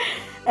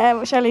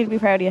 Charlene would be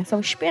proud of you.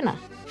 So Spinne.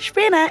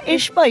 Spinne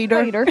is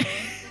spider. Spider.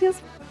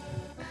 Yes.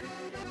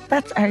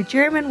 That's our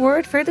German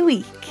word for the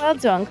week. Well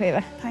done,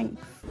 Quiva.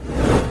 Thanks.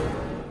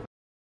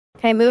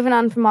 Okay, moving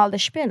on from all the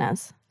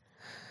spinners.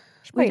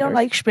 We don't Spiders.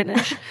 like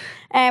spinach.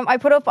 I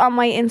put up on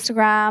my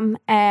Instagram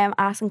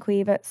asking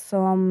Quiva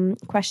some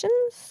questions,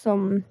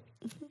 some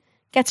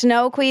get to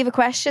know Quiva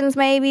questions,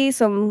 maybe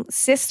some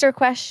sister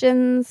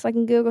questions. I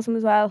can Google some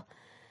as well.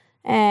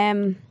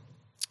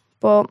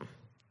 But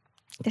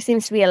there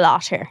seems to be a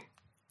lot here.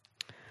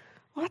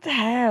 What the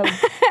hell?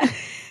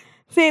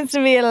 Seems to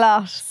be a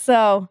lot.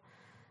 So,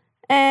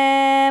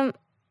 someone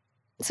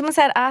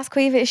said, ask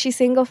Quiva, is she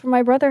single for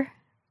my brother?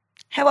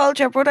 How old's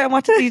your brother and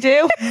what did he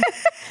do?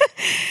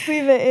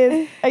 Quiva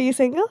is, are you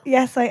single?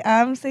 Yes, I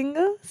am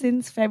single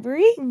since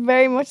February.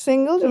 Very much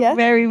single, yeah.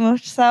 Very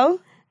much so.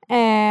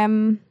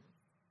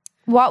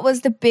 What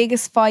was the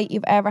biggest fight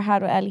you've ever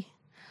had with Ellie?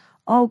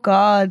 Oh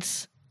God.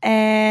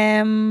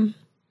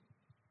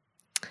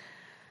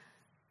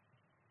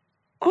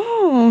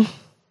 Oh,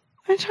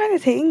 I'm trying to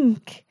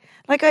think.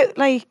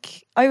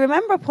 I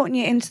remember putting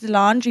you into the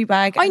laundry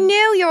bag. I and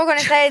knew you were going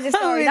to say this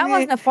story. That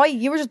wasn't a fight.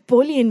 You were just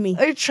bullying me.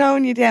 I'd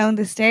thrown you down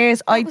the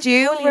stairs. I was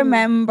do bullying me.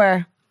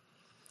 remember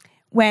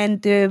when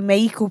the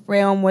makeup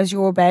room was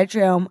your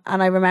bedroom,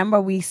 and I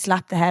remember we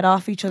slapped the head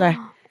off each other.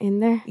 In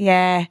there?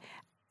 Yeah.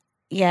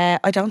 Yeah,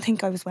 I don't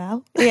think I was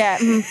well. Yeah,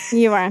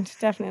 you weren't.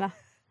 Definitely not.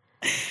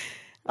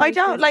 I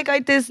don't like.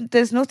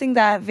 There's nothing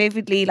that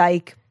vividly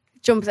like.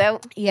 Jumps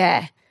out.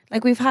 Yeah,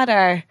 like we've had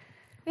our.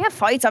 We have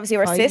fights, obviously.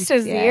 We're Fights,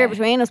 sisters, the yeah. year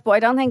between us, but I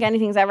don't think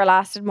anything's ever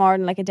lasted more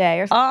than like a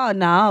day or something. Oh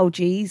no,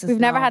 Jesus! We've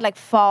never no. had like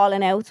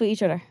falling outs with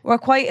each other. We're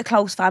quite a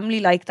close family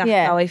like that.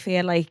 Yeah. Now I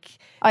feel like.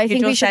 I you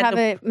think we just should end have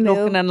a up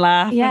looking move. and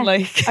laughing. Yeah,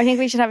 Like I think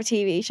we should have a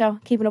TV show,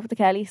 Keeping Up with the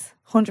Kellys.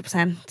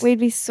 100%. We'd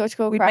be such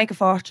good We'd crack. make a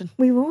fortune.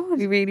 We would.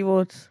 We really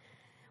would.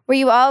 Were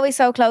you always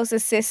so close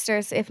as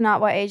sisters? If not,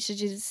 what age did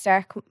you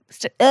start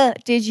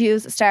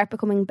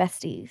becoming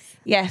besties?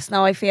 Yes,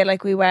 no, I feel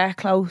like we were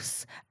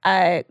close,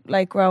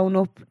 like growing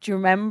up. Do you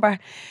remember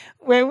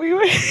when we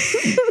were? Do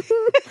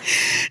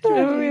you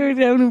remember we were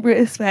down in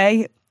British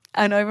Bay,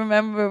 and I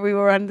remember we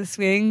were on the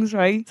swings,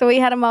 right? So we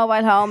had a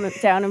mobile home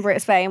down in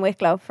British Bay in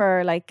Wicklow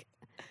for like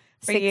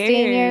For 16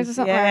 years or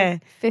something, yeah. or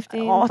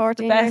 15, Oh, it's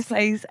 14 the years. best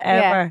place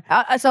ever.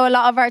 Yeah. So a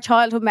lot of our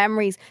childhood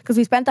memories, because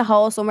we spent the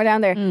whole summer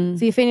down there.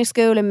 So you finish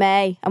school in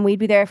May and we'd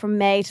be there from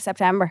May to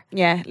September.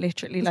 Yeah,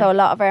 literally. Like, So a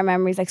lot of our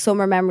memories, like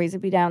summer memories,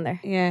 would be down there.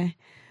 yeah,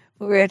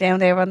 but we were down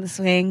there on the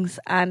swings,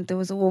 and there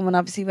was a woman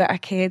obviously with our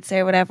kids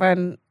there, whatever,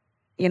 and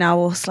you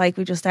know us, like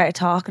we just started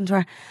talking to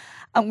her.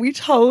 And we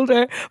told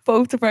her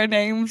both of our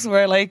names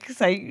were like,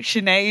 say,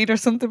 Sinead or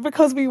something,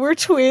 because we were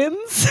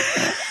twins.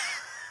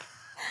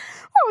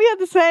 We had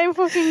the same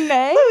fucking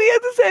name. We had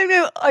the same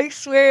name. I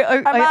swear.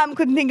 Our mum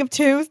couldn't think of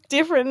two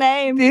different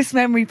names. This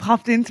memory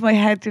popped into my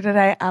head the other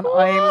day, and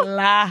I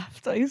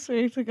laughed. I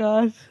swear to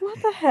God.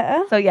 What the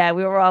hell? So yeah,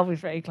 we were always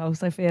very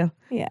close, I feel.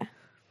 Yeah.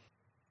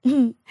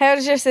 How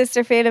does your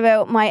sister feel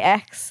about my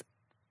ex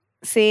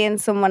seeing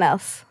someone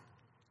else?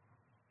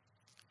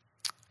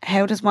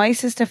 How does my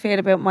sister feel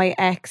about my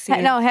ex?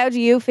 No, how do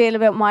you feel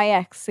about my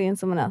ex seeing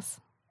someone else?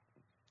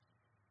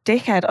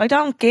 Dickhead. I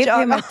don't give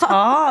him a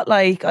thought.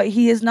 Like,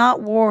 he is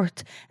not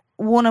worth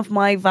one of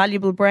my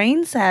valuable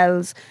brain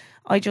cells.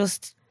 I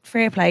just,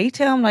 fair play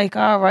to him. Like,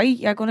 all right,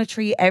 you're going to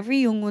treat every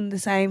young one the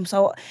same.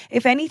 So,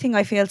 if anything,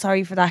 I feel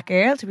sorry for that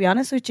girl, to be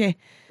honest with you.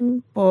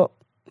 But,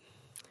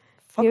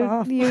 fuck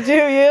off. You do,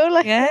 you?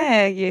 Like,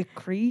 Yeah, you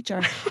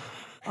creature.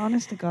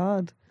 Honest to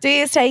God. do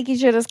you take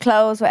each other's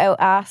clothes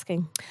without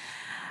asking?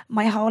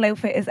 My whole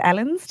outfit is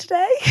Ellen's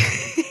today.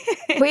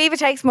 Weeva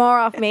takes more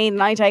off me than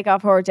I take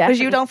off her, Because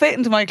you don't fit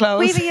into my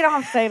clothes. Weeva, you don't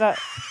have to say that.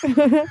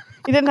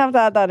 You didn't have to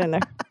add that in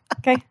there.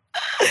 Okay.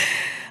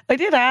 I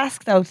did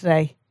ask though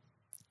today.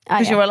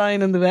 Because you were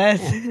lying in the bed.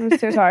 I'm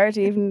too tired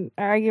to even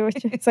argue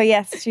with you. So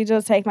yes, she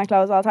does take my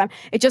clothes all the time.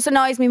 It just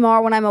annoys me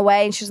more when I'm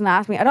away and she doesn't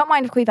ask me. I don't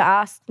mind if Quiva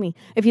asks me.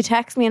 If you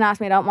text me and ask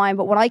me, I don't mind.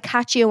 But when I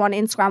catch you on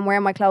Instagram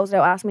wearing my clothes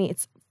without asking me,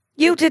 it's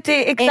You did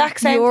the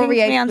exact same thing to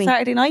me on infuriates me.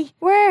 Saturday night.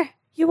 where?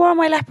 You wore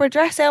my leopard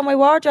dress out of my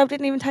wardrobe,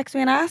 didn't even text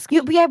me and ask.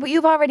 Yeah, but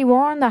you've already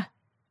worn that.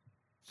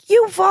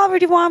 You've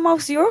already worn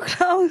most of your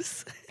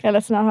clothes. Okay,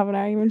 let's not have an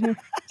argument here.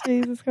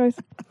 Jesus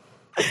Christ.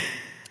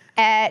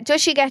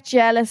 Does she get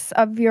jealous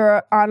of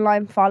your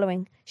online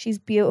following? She's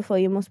beautiful.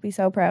 You must be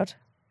so proud.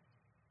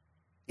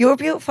 You're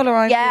beautiful, or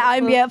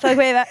I'm beautiful.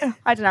 Wait,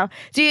 I don't know.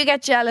 Do you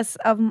get jealous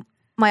of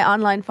my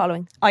online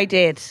following? I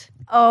did.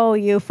 Oh,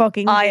 you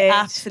fucking I did.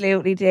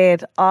 absolutely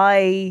did.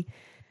 I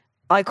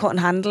couldn't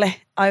handle it.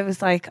 I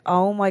was like,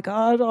 oh my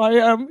God, I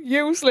am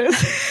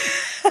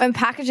useless. When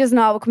packages and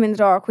all would come in the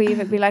door, Quiva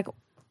would be like,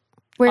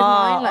 where's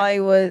mine? Like, I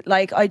was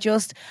like,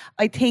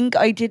 I think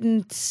I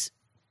didn't.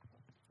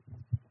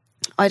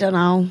 I don't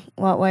know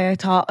what way I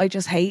thought. I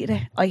just hated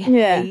it. I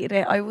hated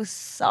it. I was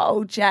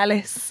so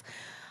jealous.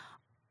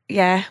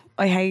 Yeah,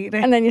 I hated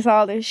it. and then you saw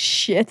all this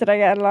shit that I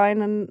get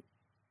online, and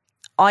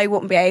I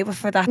wouldn't be able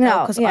for that No,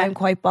 now because yeah. I'm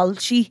quite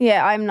bulgy.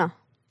 yeah, I'm not.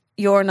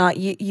 You're not.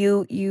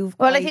 You've.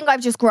 Well, I think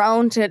I've just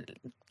grown to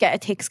get a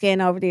thick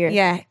skin over the years.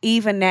 Yeah.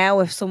 Even now,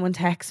 if someone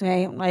texts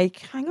me, I'm like,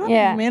 hang on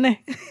Yeah. a minute.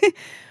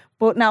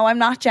 But no, I'm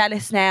not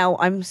jealous now.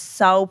 I'm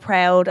so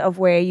proud of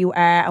where you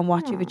are and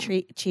what you've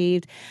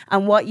achieved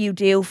and what you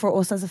do for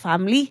us as a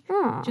family.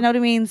 Aw. Do you know what I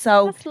mean?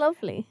 So That's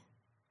lovely.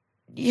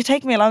 you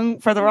take me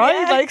along for the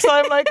ride, like, so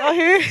I'm like, oh,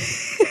 here.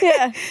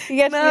 Yeah, you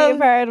get to be a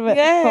part of it,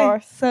 of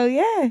course. So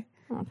yeah,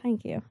 Oh,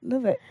 thank you.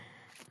 love it.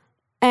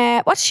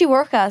 What does she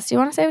work as? Do you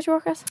want to say what you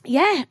work as?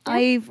 Yeah,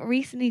 I've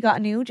recently got a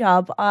new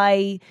job.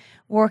 I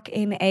work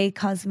in a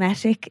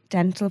cosmetic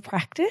dental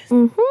practice.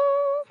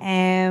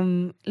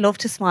 Love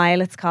to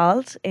Smile, it's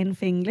called, in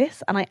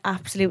Finglas, and I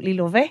absolutely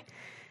love it.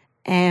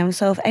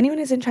 So if anyone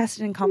is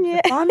interested in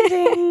composite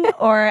bonding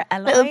or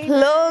a Little line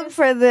plug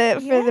for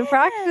the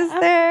practice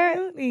there.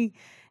 absolutely.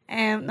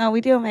 No,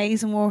 we do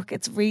amazing work.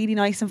 It's a really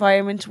nice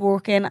environment to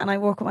work in, and I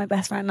work with my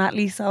best friend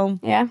Natalie. So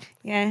Yeah.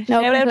 yeah, No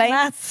shout out to complaints.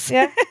 Nats.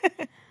 Yeah.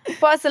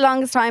 What's the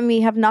longest time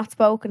we have not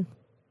spoken?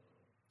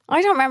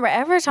 I don't remember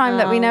ever a time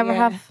that we No, never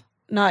yeah. have.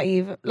 Not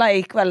even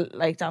like, well,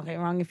 like, don't get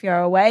me wrong, if you're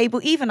away,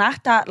 but even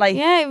at that, like,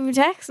 Yeah, we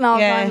text all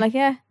the Yeah. time. Like,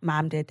 yeah.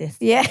 Mom did this.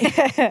 Yeah.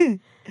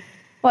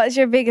 What is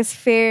your biggest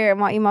fear and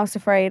what are you most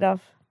afraid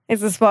of?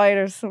 It's the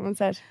spiders, someone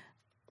said.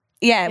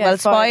 Yeah, Yeah, well,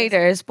 spiders.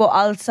 spiders, but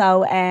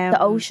also The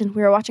ocean.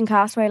 We were watching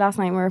Castaway last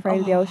night and we were afraid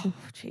of the ocean.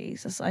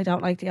 Jesus, I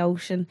don't like the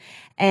ocean.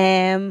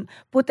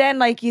 But then,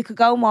 like, you could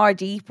go more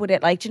deep with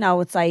it. Like, you know,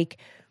 it's like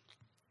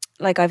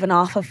I've an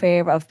awful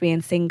fear of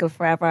being single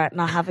forever,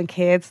 not having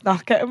kids,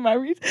 not getting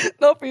married,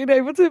 not being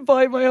able to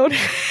buy my own.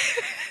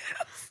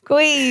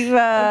 Queeve.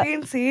 I'm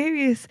being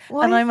serious,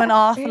 Why and is I'm an that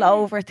awful fear?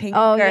 overthinker.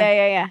 Oh,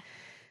 yeah.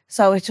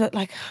 So it's just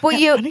like, But I'm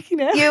you, panicking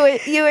now.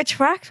 you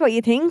attract what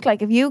you think.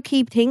 Like, if you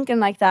keep thinking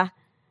like that,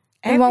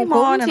 it Every won't come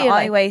morning to you.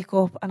 I Like, wake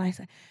up and I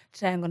say,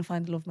 today I'm going to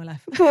find the love of my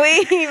life.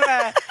 Queeve.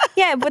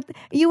 Yeah, but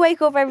you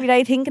wake up every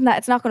day thinking that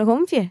it's not going to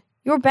come to you.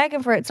 You're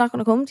begging for it. It's not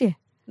going to come to you.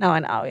 No, I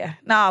know, yeah.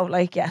 No,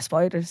 like, yeah,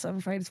 spiders. I'm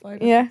afraid of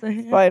spiders. Yeah, So,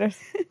 yeah. spiders.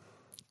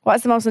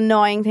 What's the most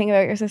annoying thing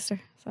about your sister?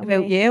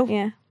 About you?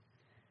 Yeah.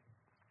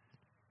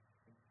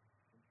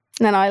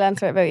 And then I'll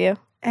answer it about you.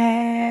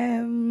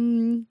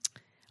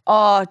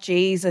 Oh,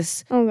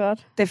 Jesus. Oh,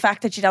 God. The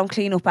fact that you don't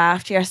clean up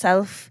after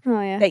yourself, Oh,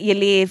 yeah. that you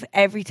leave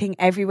everything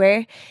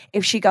everywhere.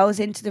 If she goes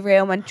into the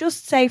room and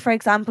just say, for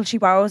example, she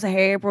borrows a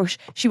hairbrush,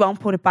 she won't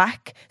put it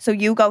back. So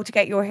you go to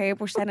get your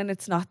hairbrush then and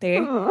it's not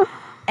there.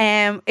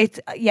 It's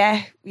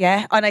yeah.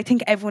 And I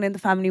think everyone in the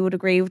family would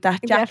agree with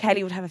that. Jack Definitely.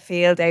 Kelly would have a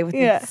field day with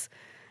Yeah. this.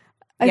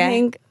 I Yeah.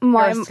 think You're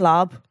my... a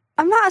slob.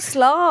 I'm not a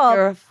slob.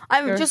 You're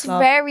I'm a just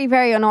slob. very,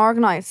 very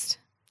unorganised.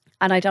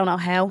 And I don't know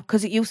how,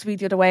 because it used to be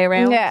the other way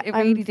around. Yeah, it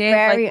I'm really did.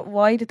 very- Like,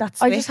 why did that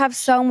I switch? just have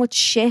so much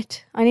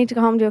shit. I need to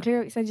go home and do a clear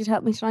out. You said you'd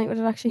help me tonight with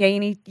it, actually.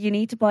 Yeah, you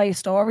need to buy a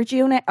storage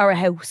unit or a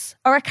house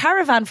or a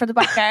caravan for the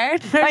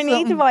backyard. or I need to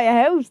something. buy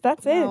a house.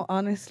 That's it. No,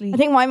 honestly. I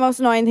think my most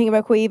annoying thing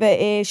about Quiva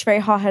is she's very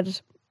hot-headed.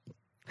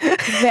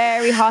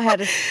 Very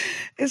hot-headed.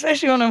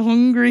 Especially when I'm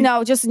hungry.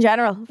 No, just in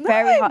general.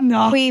 Very hot. I'm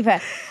not.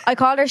 Quiva. I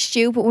called her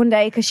stupid one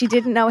day because she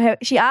didn't know how.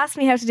 She asked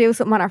me how to do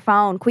something on her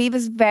phone.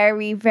 Quiva's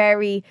very,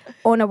 very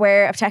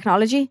unaware of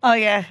technology. Oh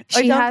yeah,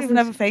 I She don't hasn't- even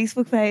have a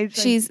Facebook page.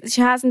 Like,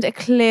 She hasn't a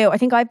clue. I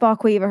think I bought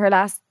Quiva her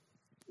last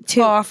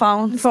four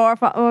phones. four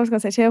phones. I was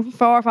going to say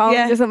 4 phones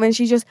Yeah. or something.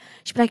 She'd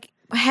be like,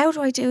 how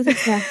do I do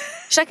this now?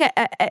 She's like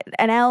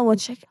an L one.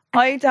 She's like,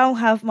 I don't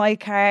have my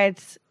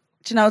cards.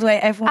 Do you know the way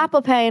everyone?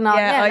 Apple Pay and all.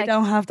 Yeah, I like,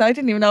 don't have that. I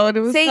didn't even know what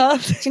it was See,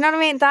 called. do you know what I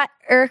mean? That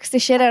irks the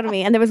shit out of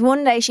me. And there was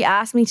one day she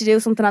asked me to do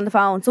something on the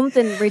phone,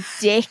 something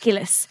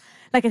ridiculous.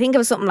 Like, I think it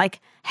was something like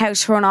how to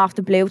turn off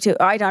the Bluetooth.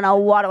 I don't know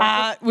what it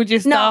was. Would you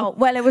No, stop?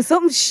 well, it was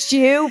something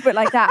stupid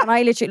like that. And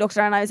I literally looked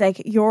at her and I was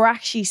like, you're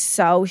actually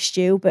so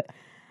stupid.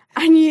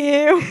 And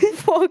you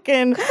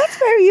fucking, That's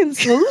very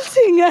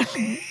insulting.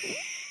 Ellie.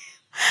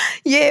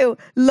 you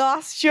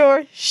lost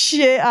your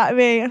shit at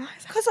me.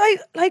 Because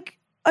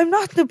I'm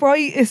not the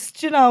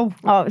brightest, you know,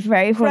 Oh, it was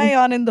very funny.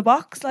 crayon in the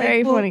box. Like,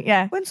 Very but funny,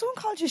 yeah. When someone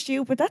calls you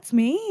stupid, that's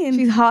mean.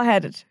 She's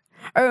hot-headed.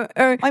 Or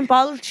I'm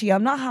bolchy.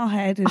 I'm not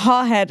hot-headed.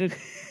 hot-headed.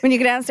 When you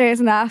go downstairs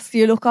and ask,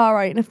 you look all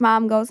right. And if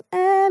mom goes,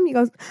 you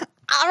goes,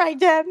 all right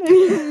then. And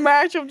you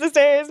march up the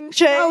stairs and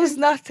change. I was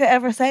not to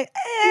ever say,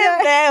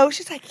 no.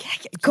 She's like, yeah,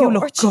 you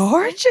look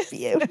gorgeous.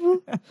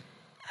 Beautiful.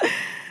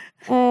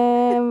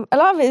 A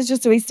lot of it is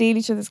just that we steal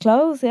each other's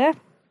clothes, yeah.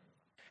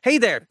 Hey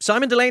there,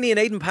 Simon Delaney and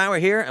Aidan Power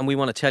here, and we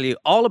want to tell you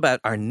all about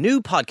our new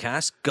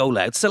podcast, Go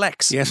Loud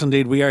Selects. Yes,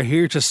 indeed. We are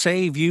here to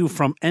save you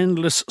from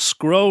endless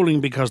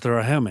scrolling because there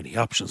are how many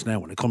options now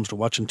when it comes to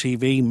watching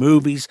TV,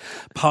 movies,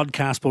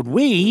 podcasts. But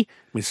we,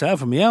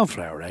 myself and my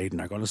Elflower,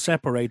 Aidan, are going to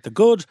separate the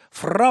good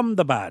from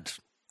the bad.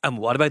 And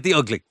what about the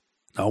ugly?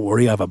 Don't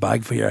worry, I have a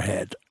bag for your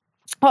head.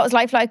 What was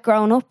life like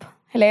growing up?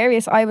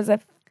 Hilarious. I was a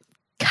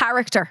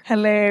character.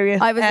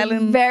 Hilarious. I was a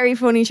Ellen very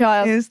funny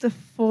child. is the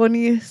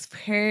funniest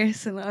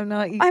person. I'm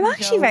not even I'm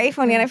actually very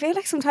funny and I feel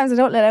like sometimes I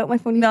don't let out my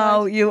funny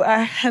No, side. you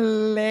are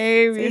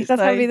hilarious.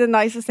 That's probably like, the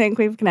nicest thing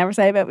people can ever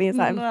say about me is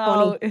that I'm no,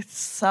 funny. it's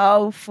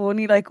so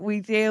funny. Like, we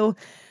do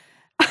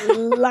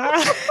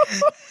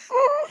laugh.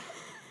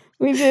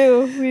 We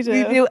do. We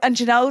do. And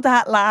you know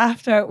that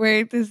laughter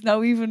where there's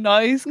no even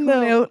noise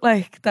coming out?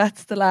 Like,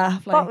 that's the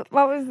laugh. Like,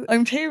 what was...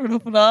 I'm tearing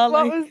up and all.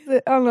 What like. was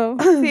the... Oh, no.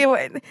 See,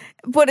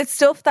 but it's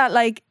stuff that,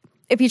 like,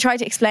 if you try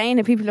to explain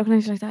it, people looking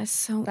at you like, that is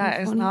so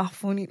That is funny. not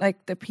funny.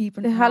 Like, the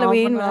people... The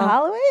Halloween.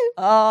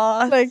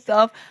 Oh, like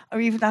stuff. Or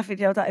even that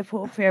video that I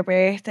put up for your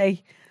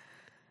birthday.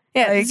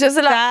 Yeah, like, it's just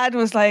a lot. Dad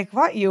was like,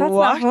 what you That's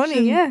watching? not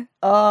funny, yeah.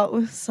 Oh, it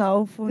was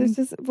so funny.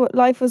 But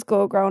life was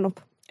good growing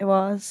up. It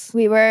was.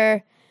 We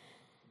were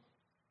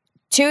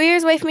 2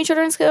 years away from each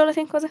other in school, I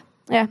think, was it?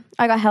 Yeah,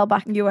 I got held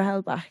back. You were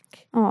held back.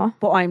 Oh,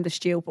 But I'm the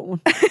stupid one.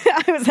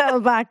 I was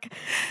held back.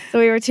 So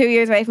we were 2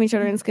 years away from each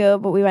other in school,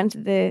 but we went to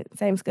the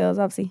same schools,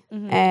 obviously.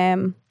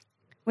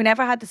 We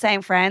never had the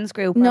same friends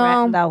group. No. I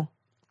reckon, though.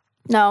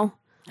 No.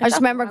 I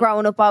just remember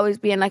growing up always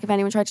being like, if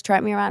anyone tried to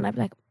threaten me around, I'd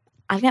be like,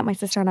 I'll get my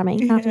sister on that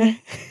mate.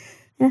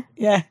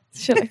 Yeah.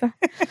 Shit like that.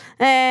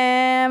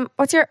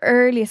 What's your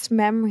earliest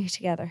memory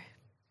together?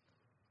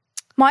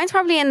 Mine's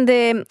probably in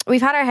the...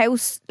 We've had our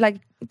house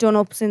like done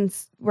up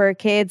since we're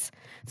kids.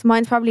 So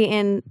mine's probably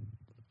in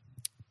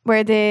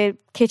where the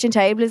kitchen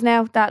table is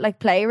now. That like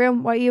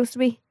playroom, what it used to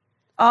be.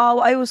 Oh,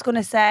 I was going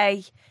to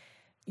say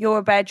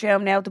your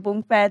bedroom now, the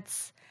bunk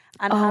beds.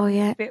 And Oh, having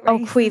yeah. spit Oh,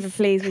 races. Quiva,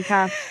 please, we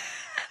can't.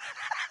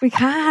 We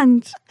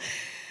can't.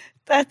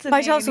 That's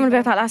I told someone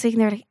about that last week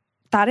and they were like,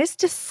 that is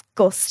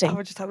disgusting.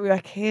 I just thought we were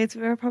kids.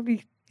 We were probably...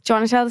 Do you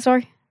want to tell the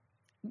story?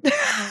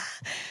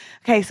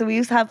 Okay, so we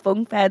used to have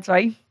bunk beds,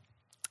 right?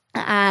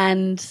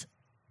 And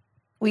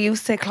we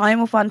used to climb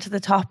up onto the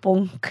top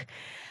bunk,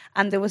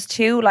 and there was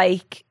two,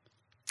 like,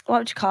 what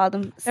would you call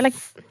them? They're like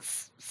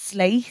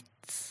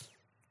slates.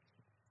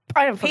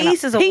 I don't fucking know.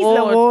 Pieces of Pieces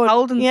wood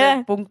holding yeah.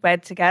 the bunk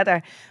bed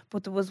together.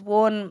 But there was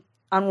one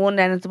on one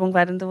end of the bunk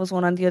bed and there was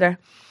one on the other.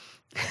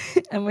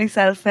 And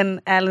myself and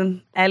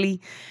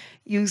Ellie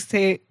used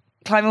to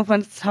climb up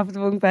onto the top of the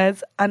bunk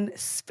beds and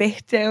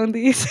spit down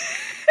these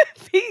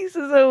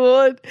pieces of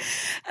wood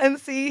and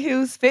see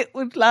whose spit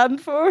would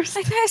land first.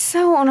 Like, that's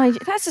so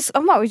unhygienic. That's just,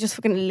 I'm we just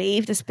fucking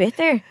leave the spit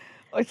there.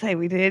 I'd say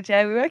we did,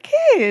 yeah. We were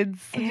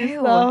kids. I just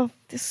Ew. thought,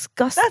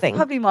 Disgusting. that's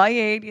probably my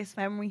earliest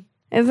memory.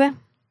 Is it?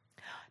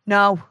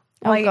 No.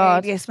 Oh, My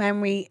God. earliest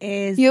memory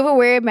is... You have a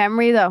weird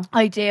memory though.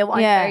 I do. I'm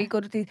Yeah. very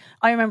good at these.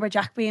 I remember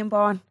Jack being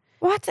born.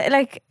 What?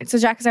 Like, so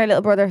Jack is our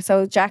little brother.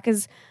 So Jack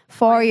is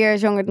 4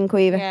 years younger than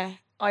Quiva. Yeah.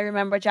 I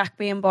remember Jack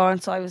being born,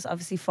 so I was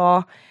obviously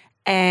 4.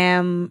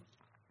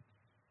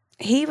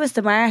 He was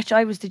the March,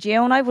 I was the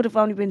June. I would have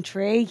only been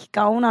 3,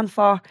 going on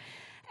 4.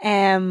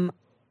 And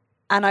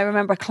I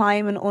remember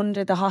climbing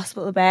under the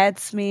hospital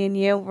beds, me and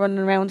you running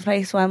around the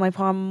place while my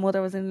poor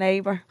mother was in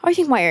labour. I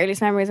think my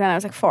earliest memory is when I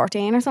was like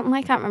 14 or something.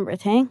 I can't remember a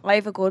thing. I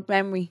have a good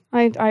memory.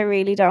 I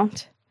really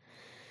don't.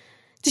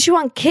 Does she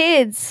want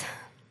kids?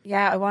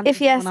 Yeah, I want.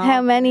 If yes,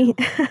 how many?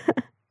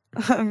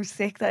 I'm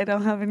sick that I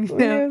don't have any.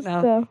 Weird No.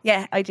 stuff.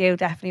 Yeah, I do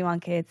definitely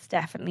want kids.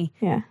 Definitely.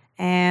 Yeah.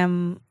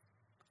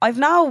 I've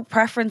no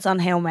preference on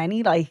how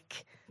many.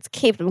 Like, Let's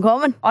keep them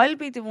coming. I'll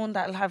be the one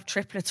that'll have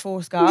triplets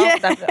first go.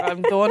 Yeah.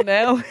 I'm done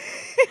now.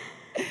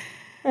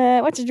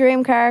 What's your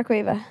dream car,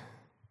 Quiva?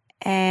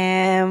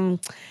 I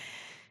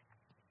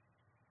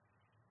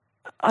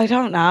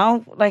don't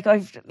know.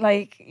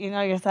 Like, you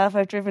know yourself,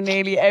 I've driven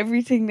nearly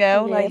everything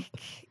now. Yeah. Like,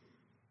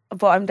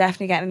 but I'm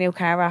definitely getting a new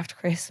car after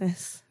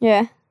Christmas.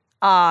 Yeah.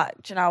 Do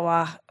you know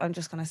what? I'm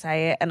just gonna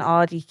say it. An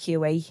Audi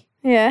QE.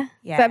 Yeah.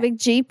 Yeah. Is that a big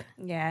Jeep?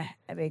 Yeah,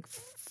 a big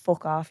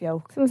fuck off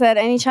yoke. Someone said,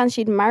 any chance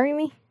she'd marry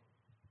me?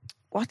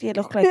 What do you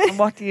look like and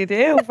what do you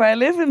do for a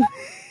living?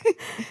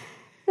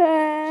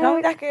 Show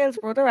me that girl's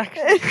brother,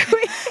 actually.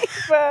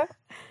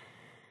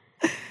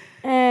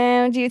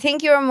 Do you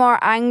think you were more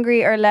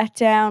angry or let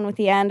down with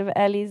the end of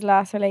Ellie's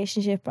last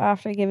relationship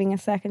after giving a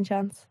second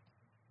chance?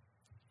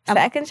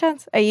 Second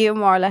chance? Are you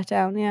more let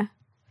down? Yeah.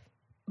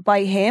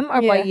 By him or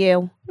by Yeah.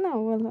 you?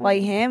 No. Well, By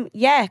him?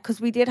 Yeah,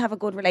 because we did have a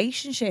good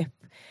relationship.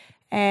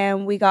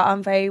 We got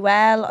on very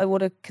well. I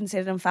would have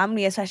considered him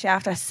family, especially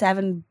after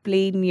 7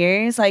 bleeding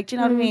years. Like, do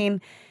you know what I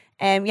mean?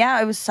 Yeah,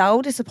 I was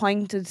so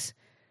disappointed.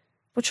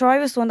 But sure, I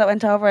was the one that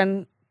went over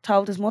and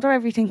told his mother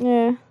everything.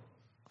 Yeah.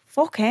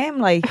 Fuck him,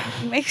 like,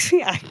 he makes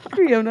me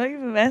angry. I'm not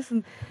even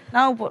messing.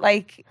 No, but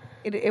like,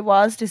 it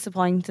was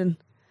disappointing.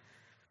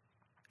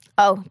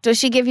 Oh, does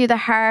she give you the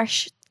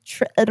harsh...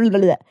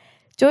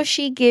 Does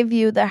she give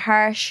you the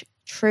harsh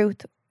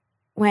truth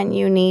when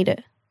you need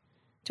it?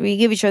 Do we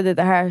give each other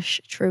the harsh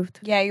truth?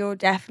 Yeah, you're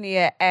definitely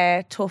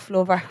a tough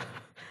lover.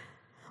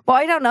 But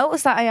I don't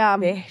notice that I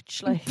am.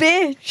 Bitch, like.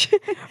 Bitch.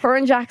 Her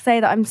and Jack say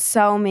that I'm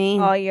so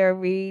mean. Oh, you're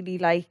really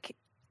like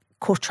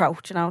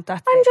cutthroat, you know.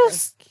 That's I'm it,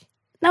 just...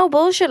 No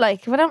bullshit,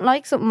 like. If I don't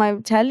like something,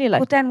 I'll tell you,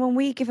 like. But then when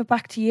we give it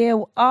back to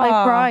you, I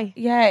cry.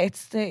 Yeah,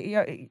 it's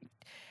the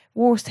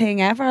worst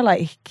thing ever,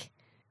 like.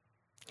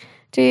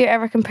 Do you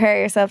ever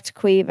compare yourself to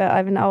Quiva? I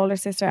have an older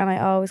sister and I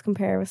always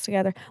compare us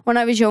together. When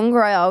I was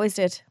younger, I always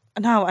did.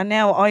 No, and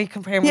now I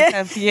compare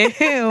myself to you.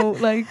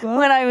 Like, what?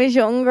 When I was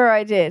younger,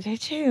 I did.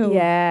 Did you?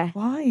 Yeah.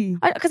 Why?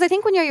 Because I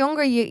think when you're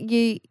younger,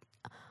 you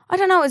I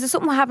don't know, is it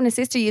something with having a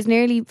sister? You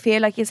nearly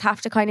feel like you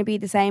have to kind of be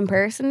the same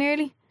person,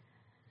 nearly.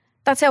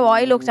 That's how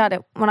I looked at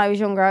it when I was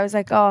younger. I was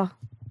like, oh,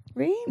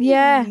 Really?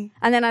 yeah.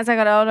 And then as I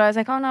got older, I was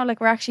like, oh no,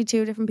 like we're actually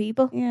two different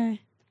people. Yeah.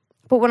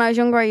 But when I was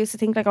younger, I used to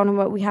think like, oh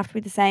no, we have to be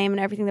the same in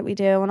everything that we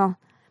do and all.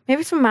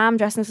 Maybe it's from Mum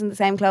dressing us in the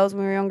same clothes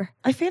when we were younger.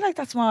 I feel like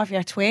that's more of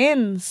your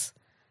twins.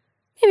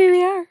 Maybe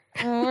we are.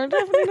 Oh, we're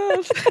definitely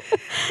not.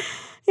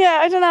 Yeah,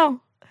 I don't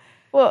know.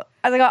 But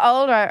as I got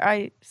older,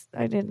 I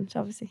didn't,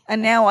 obviously.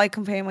 And now I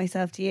compare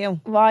myself to you.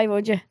 Why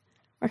would you?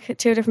 We're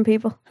two different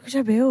people. Look at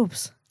your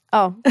boobs.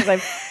 Oh,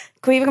 because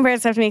Caoimhe compared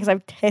herself to me because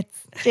I've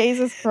tits.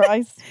 Jesus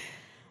Christ.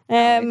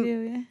 I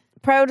do, yeah.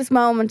 Proudest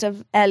moment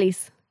of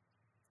Ellie's.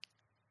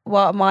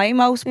 What am I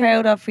most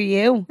proud of for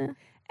you?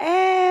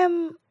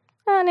 And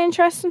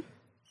interesting.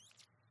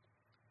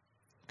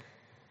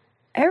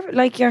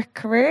 Like your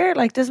career,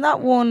 like there's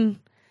not one.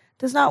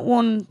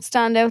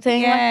 Standout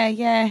thing. like.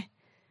 Yeah.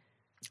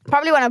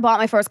 Probably when I bought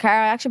my first car.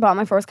 I actually bought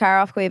my first car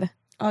off Caoimhe.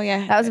 Oh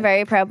yeah. That was a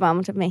very proud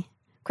moment of me.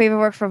 Caoimhe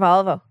worked for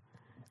Volvo.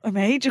 I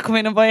made you come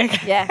in and buy a car.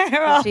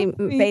 Yeah. She off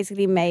me.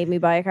 basically made me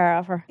buy a car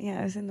off her. Yeah,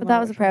 I was in the. But that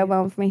was a proud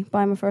moment for me,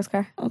 buying my first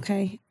car.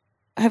 Okay.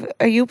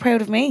 Are you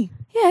proud of me?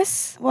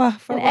 Yes.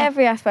 What? For In what?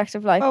 every aspect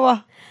of life. For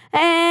what?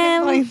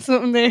 Find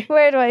something there.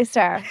 Where do I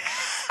start?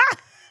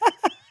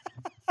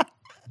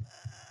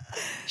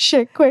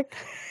 Shit, quick.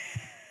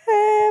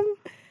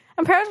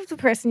 I'm proud of the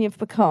person you've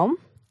become.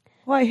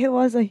 Why? Who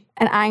was I?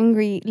 An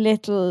angry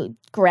little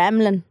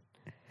gremlin.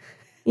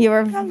 You were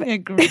I'm a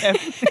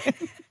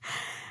gremlin.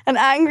 an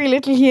angry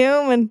little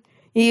human.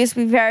 You used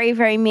to be very,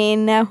 very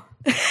mean now.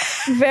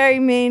 Very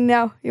mean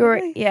now. You were,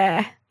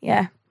 yeah.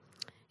 You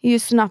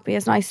used to not be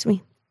as nice to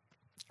me.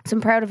 So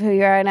I'm proud of who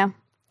you are now.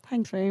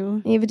 Thanks very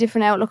much. You have a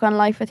different outlook on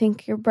life. I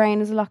think your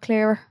brain is a lot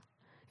clearer.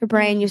 Your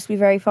brain used to be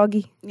very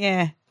foggy.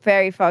 Yeah.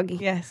 Very foggy.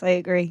 Yes, I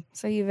agree.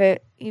 So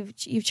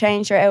you've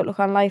changed your outlook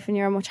on life and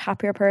you're a much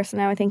happier person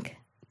now, I think.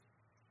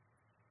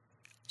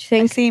 Do you I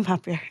think? seem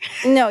happier.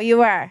 No,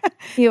 you are.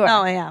 You are.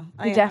 No, I am.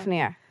 You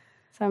definitely are.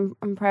 So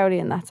I'm proud of you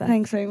in that sense.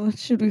 Thanks very much.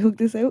 Should we hug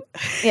this out?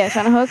 Yeah,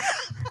 trying to hug?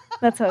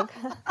 Let's hug.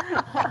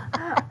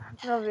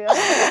 Love you.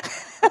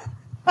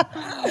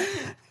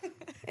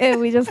 Yeah,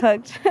 we just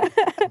hugged.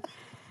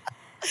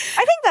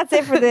 I think that's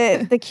it for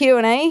the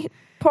Q&A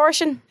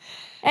portion.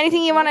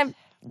 Anything you want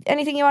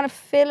to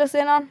fill us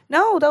in on?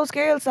 No, those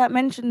girls that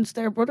mentioned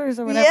their brothers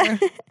or whatever.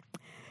 Yeah.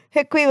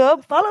 Hit Caoimhe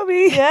up. Follow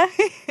me. Yeah.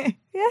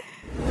 Yeah.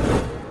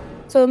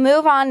 So we'll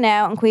move on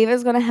now, and Caoimhe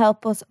is going to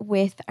help us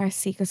with our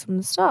Secrets from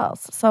the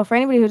Stalls. So for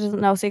anybody who doesn't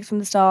know, Secrets from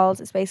the Stalls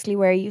is basically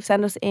where you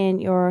send us in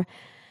your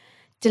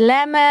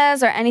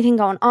dilemmas or anything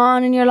going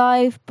on in your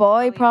life,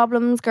 boy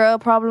problems, girl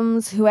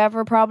problems,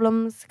 whoever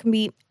problems, can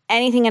be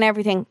anything and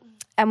everything.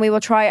 And we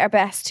will try our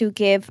best to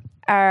give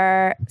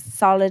our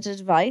solid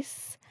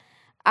advice.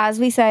 As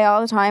we say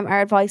all the time,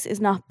 our advice is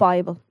not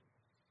Bible,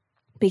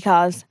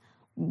 because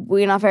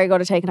we're not very good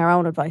at taking our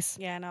own advice.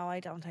 Yeah, no, I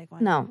don't take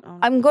mine. No,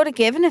 I'm good at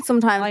giving it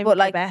sometimes, I'm but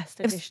like the best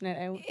at dishing it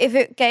out.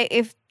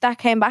 if that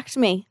came back to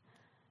me,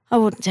 I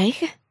wouldn't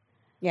take it.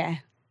 Yeah.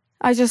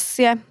 I just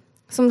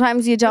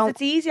sometimes you 'Cause don't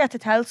it's easier to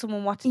tell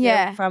someone what to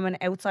do from an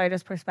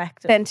outsider's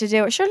perspective. tend to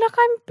do it. Sure, look,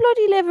 I'm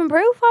bloody living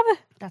proof of it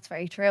That's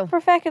very true. for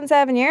feckin'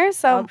 7 years.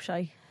 So I'm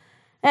shy.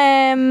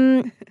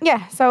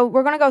 yeah, so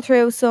we're gonna go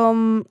through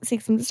some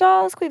Secrets from the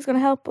Stalls. Queen's gonna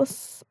help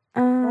us.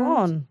 Go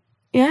on.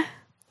 Yeah,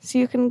 so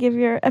you can give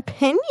your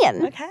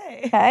opinion.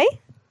 Okay. Okay.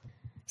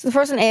 So the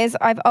first one is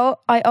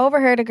I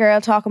overheard a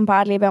girl talking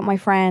badly about my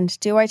friend.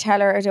 Do I tell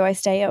her or do I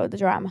stay out of the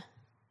drama?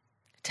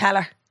 Tell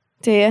her.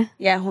 Do you?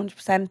 Yeah,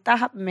 100%. That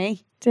happened to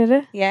me. Did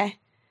it? Yeah.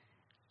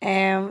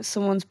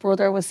 Someone's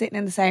brother was sitting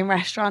in the same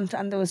restaurant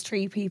and there was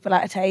 3 people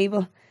at a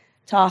table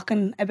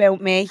talking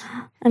about me,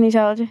 And he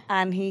told you?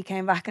 and he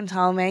came back and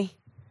told me.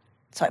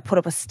 So I put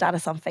up a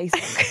status on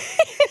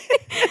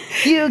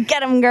Facebook. You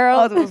get him, girl.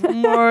 Oh, there was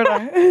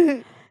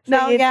murder.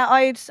 No, you'd- yeah,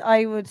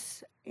 I would,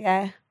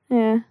 yeah.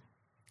 Yeah.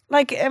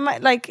 Like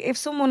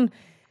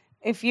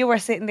if you were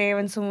sitting there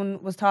and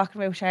someone was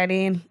talking about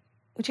Charlene,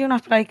 would you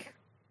not be like,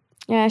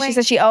 Yeah, she Wait.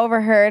 said she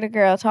overheard a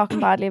girl talking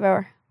badly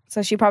about her.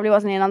 So she probably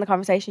wasn't in on the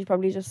conversation. She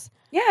probably just...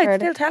 yeah, I'd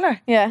Heard still it. tell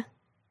her. Yeah.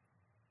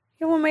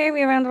 Your one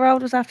Mary around the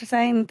road was after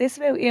saying this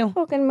about you.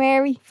 Fucking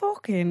Mary.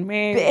 Fucking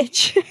Mary.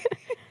 Bitch.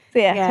 So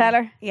yeah, Yeah. tell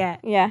her. Yeah,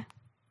 Yeah.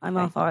 I'm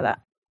all for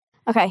that.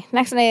 Okay,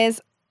 next one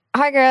is,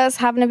 hi girls,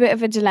 having a bit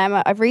of a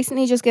dilemma. I've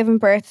recently just given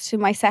birth to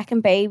my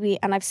second baby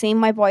and I've seen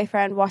my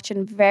boyfriend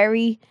watching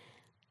very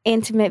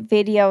intimate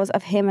videos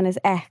of him and his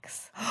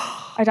ex.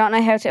 I don't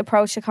know how to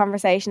approach the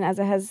conversation as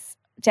it has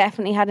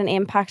definitely had an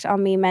impact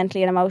on me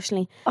mentally and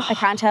emotionally. I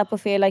can't help but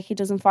feel like he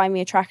doesn't find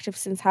me attractive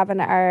since having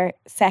our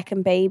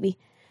second baby.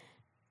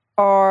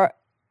 Or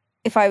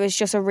if I was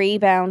just a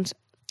rebound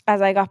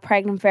as I got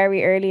pregnant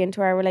very early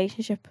into our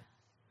relationship.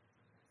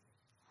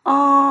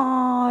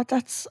 Oh,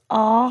 that's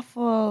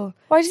awful.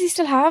 Why does he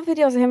still have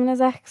videos of him and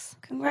his ex?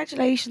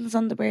 Congratulations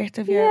on the birth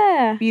of your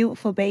Yeah.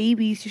 beautiful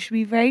babies. You should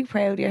be very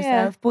proud of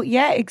yourself. But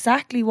yeah,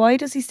 exactly. Why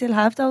does he still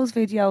have those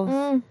videos?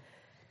 Mm.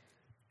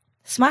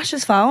 Smash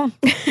his phone.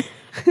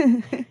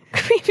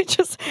 Creepy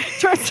just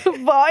turns to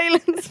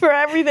violence for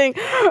everything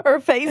or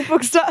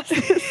Facebook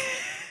status.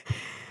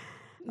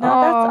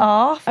 No, that's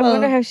awful. I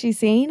wonder how she's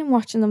seen him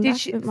watching them. Did That's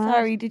she? a bit mad.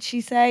 Sorry, did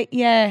she say?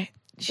 Yeah,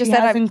 she Just said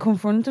hasn't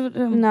confronted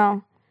him.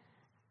 No,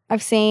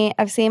 I've seen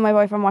my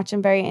boyfriend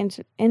watching very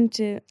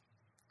intimate.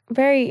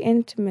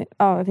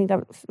 Oh, I think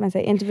that was meant to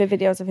say intimate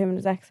videos of him and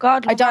his ex.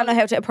 God, I don't know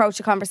how to approach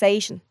a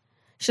conversation.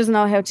 She doesn't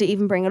know how to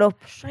even bring it up.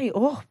 Straight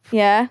up.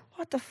 Yeah,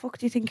 What the fuck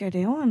do you think you're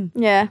doing?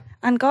 yeah.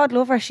 And God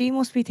love her, she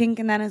must be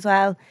thinking then as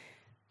well.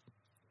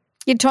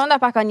 You'd turn that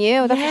back on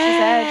you. That's what she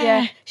said.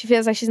 Yeah. Yeah, she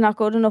feels like she's not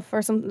good enough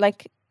for something.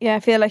 Like, yeah, I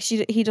feel like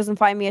he doesn't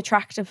find me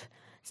attractive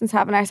since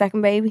having our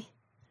second baby.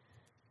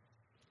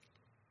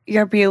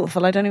 You're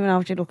beautiful. I don't even know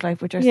what you look like,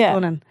 but you're Yeah.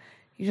 stunning.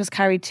 You just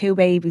carried 2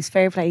 babies.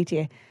 Fair play to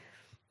you.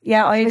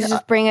 Yeah, I We should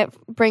just bring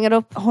it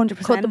up.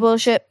 100%. Cut the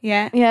bullshit.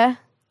 Yeah. Yeah.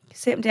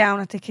 Sit him down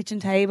at the kitchen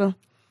table.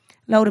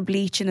 Load of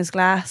bleach in his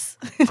glass.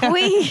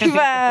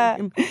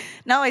 Weeva.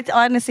 No,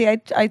 honestly,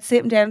 I'd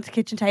sit him down at the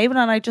kitchen table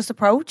and I'd just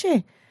approach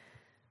you.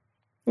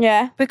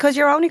 Yeah. Because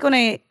you're only going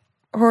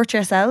to hurt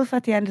yourself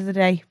at the end of the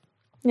day.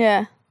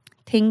 Yeah.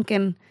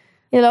 Thinking,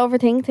 You'll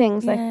overthink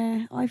things. Like,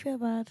 yeah, I feel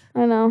bad.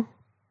 I know.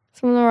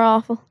 Some of them are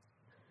awful.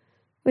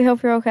 We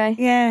hope you're okay.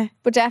 Yeah,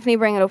 But definitely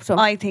bring it up to him.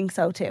 I think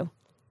so too.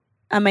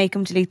 And make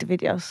him delete the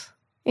videos.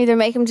 Either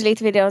make him delete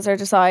the videos or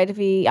decide if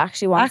he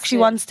actually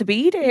wants To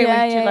be there Yeah,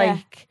 with you, yeah, yeah.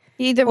 like,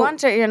 You either But-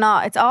 want it or you're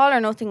not. It's all or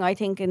nothing, I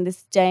think, in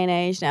this day and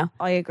age now.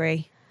 I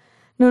agree.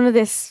 None of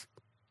this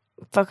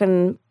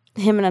fucking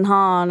him and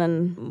Han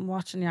and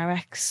Watching your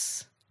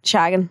ex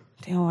shagging.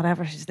 doing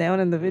whatever she's doing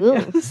in the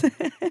videos.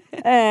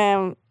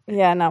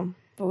 Yeah, no.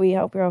 But we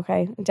hope you're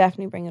okay.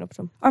 Definitely bring it up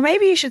to him. Or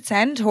maybe you should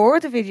send her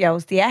the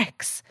videos, the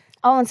ex,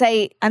 Oh, and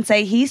say, and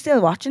say he's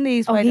still watching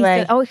these, by the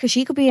way. because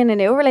she could be in a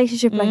new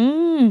relationship.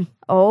 Like,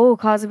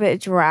 cause a bit of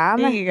There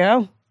drama. you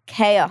go.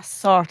 Chaos.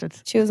 Sorted.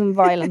 Choosing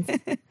violence.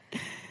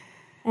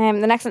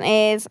 The next one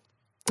is,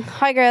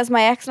 hi girls,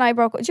 my ex and I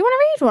broke up. Do you want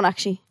to read one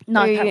actually?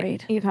 No, I Or can't you-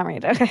 read. You can't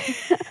read, okay.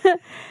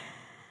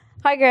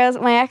 Hi girls,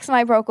 my ex and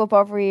I broke up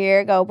over a year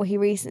ago, but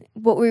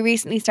we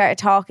recently started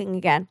talking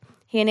again.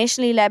 He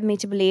initially led me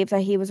to believe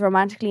that he was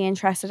romantically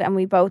interested and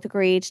we both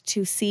agreed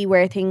to see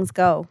where things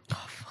go.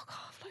 Oh, fuck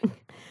off. Like.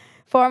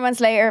 4 months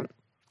later,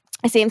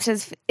 it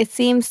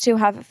seems to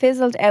have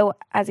fizzled out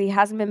as he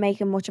hasn't been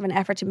making much of an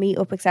effort to meet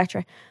up,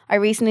 etc. I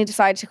recently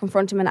decided to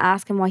confront him and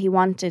ask him what he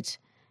wanted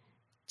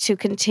to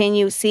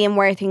continue seeing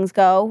where things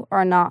go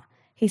or not.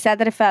 He said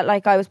that it felt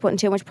like I was putting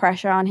too much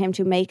pressure on him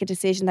to make a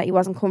decision that he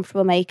wasn't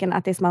comfortable making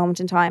at this moment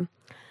in time.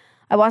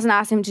 I wasn't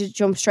asking him to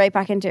jump straight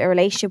back into a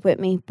relationship with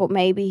me, but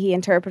maybe he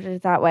interpreted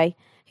it that way.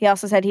 He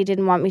also said he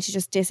didn't want me to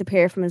just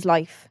disappear from his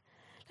life.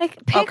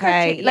 Like, pick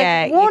Okay, or, like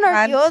yeah. one you or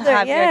can't the other.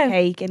 have Yeah. your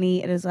cake and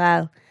eat it as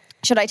well.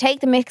 Should I take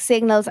the mixed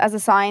signals as a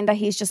sign that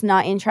he's just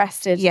not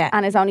interested Yeah.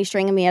 and is only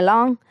stringing me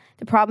along?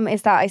 The problem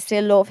is that I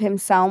still love him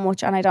so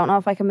much and I don't know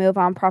if I can move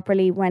on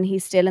properly when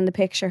he's still in the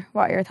picture.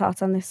 What are your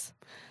thoughts on this?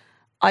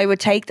 I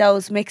would take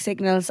those mixed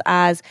signals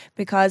as,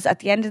 because at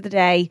the end of the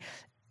day,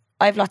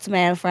 I have lots of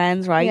male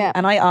friends, right? Yeah.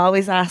 And I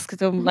always ask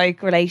them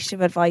like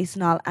relationship advice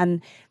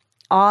and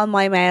all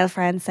my male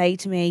friends say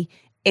to me,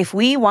 if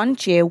we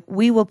want you,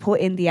 we will put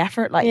in the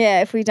effort. Like,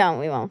 Yeah, if we don't,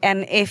 we won't.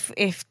 and if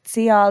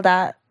see all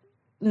that,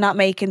 not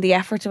making the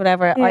effort or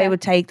whatever, I Yeah.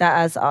 would take that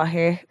as, oh,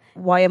 here,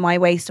 why am I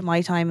wasting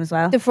my time as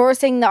well? The first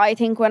thing that I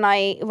think when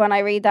I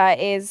read that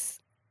is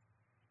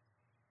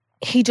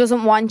he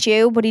doesn't want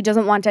you, but he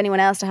doesn't want anyone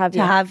else to have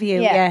you. To have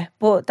you, Yeah. yeah.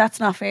 But that's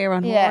not fair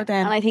on her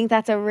then. And I think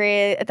that's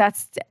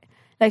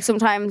like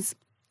sometimes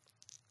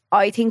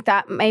I think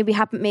that maybe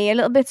happened to me a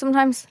little bit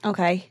sometimes.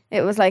 Okay.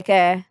 It was like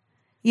Yeah.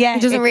 he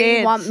doesn't it really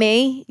did. want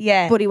me,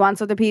 Yeah. but he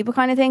wants other people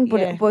kind of thing. But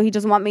Yeah. but he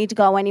doesn't want me to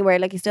go anywhere.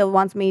 Like he still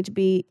wants me to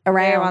be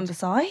around. They're on the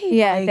side.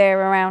 Yeah, like, they're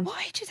around.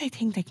 why do they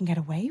think they can get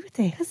away with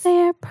this?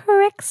 They're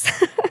pricks.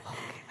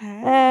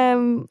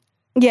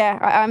 Yeah,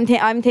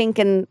 I'm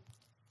thinking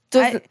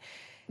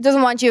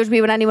doesn't want you to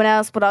be with anyone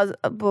else. But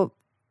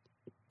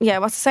yeah,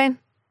 what's the saying?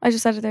 I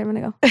just said it there a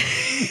minute ago.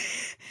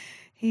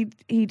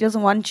 He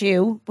doesn't want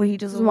you, but he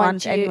doesn't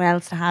want you. anyone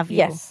else to have you.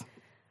 Yes.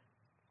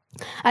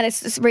 And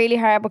it's really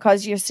hard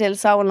because you're still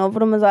so in love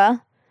with him as well.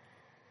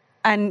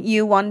 And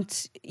you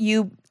want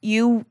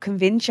you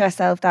convince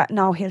yourself that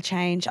no, he'll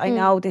change. I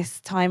know this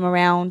time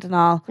around and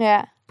all.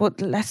 Yeah. But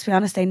let's be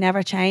honest, they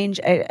never change.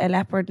 A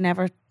leopard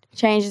never.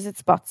 Changes its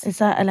spots. Is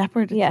that a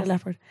leopard? It's Yes. a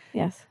leopard.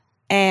 Yes.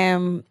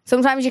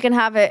 Sometimes you can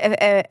have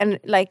and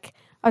like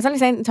I was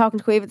only talking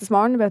to Cueva this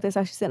morning about this,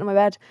 actually sitting on my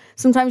bed.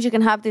 Sometimes you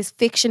can have this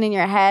fiction in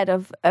your head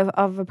of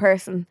a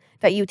person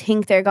that you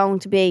think they're going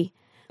to be.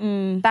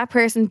 That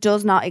person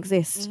does not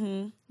exist.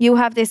 You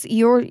have this,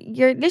 you're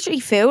literally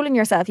fooling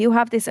yourself. You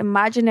have this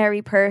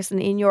imaginary person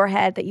in your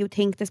head that you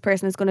think this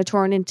person is going to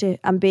turn into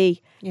and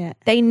be. Yeah.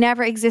 They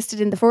never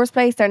existed in the first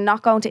place. They're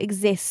not going to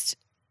exist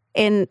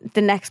in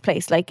the next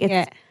place. Like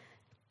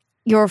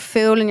you're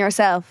fooling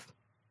yourself.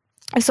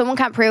 If someone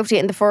can't prove to you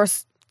in the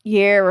first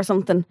year or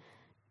something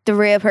the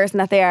real person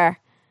that they are,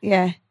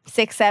 Yeah.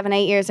 6, 7,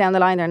 8 years down the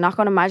line, they're not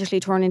going to magically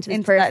turn into this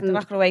Into that, person. they're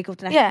not going to wake up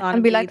the next Yeah, morning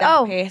and be like, that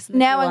oh, person that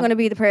now you I'm want." going to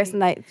be the person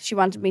that she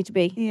wanted me to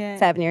be Yeah.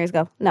 7 years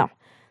ago. No.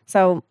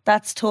 So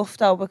That's tough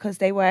though, because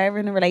they were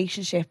in a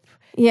relationship.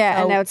 yeah,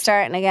 and So- now it's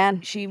starting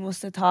again. She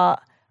must have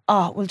thought,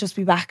 oh, we'll just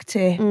be back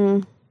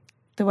to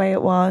the way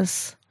it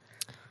was.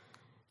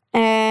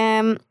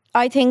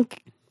 I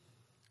think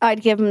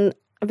I'd give him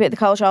a bit of the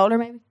cold shoulder,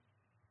 maybe.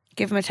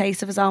 Give him a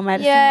taste of his own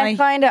medicine. Yeah, like.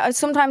 kind of.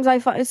 Sometimes I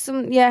find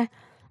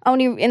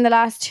only in the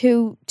last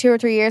two or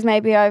 3 years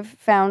maybe I've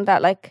found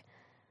that like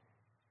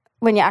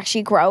when you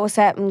actually grow a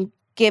set and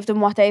give them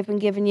what they've been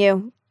giving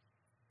you,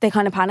 they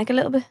kind of panic a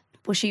little bit.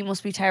 But she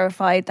must be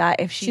terrified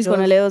that if She's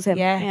gonna lose him.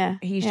 Yeah,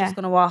 he's yeah. just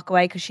going to walk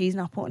away because she's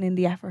not putting in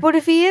the effort. But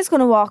if he is going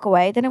to walk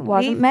away, then it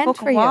wasn't Leave, meant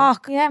fucking for you.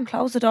 walk. Yeah.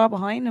 Close the door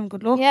behind him.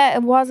 Good luck. Yeah,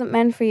 it wasn't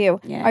meant for you.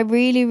 Yeah. I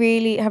really,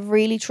 really have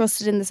really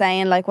trusted in the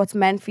saying, like, what's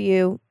meant for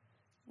you.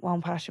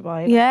 Won't pass you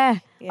by. Yeah.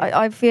 Yeah.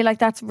 I feel like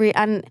that's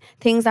and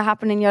things that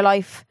happen in your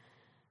life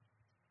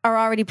are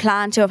already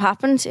planned to have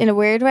happened in a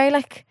weird way.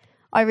 Like,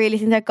 I really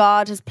think that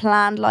God has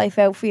planned life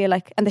out for you,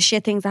 like, and the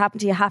shit things that happen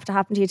to you have to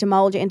happen to you to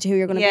mold you into who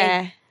you're going to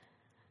Yeah. be.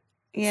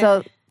 Yeah.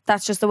 So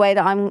that's just the way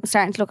that I'm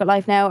starting to look at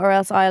life now, or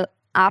else I'll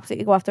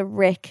absolutely go off the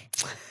Richter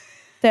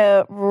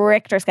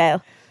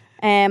scale.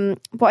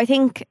 But I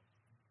think,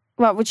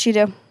 what would she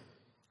do?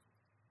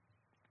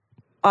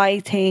 I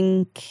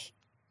think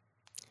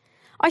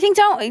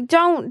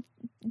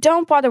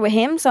don't bother with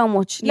him so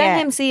much. Let Yeah.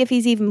 him see if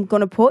he's even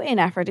going to put in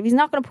effort. If he's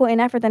not going to put in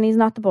effort, then he's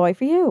not the boy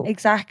for you.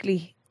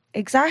 exactly.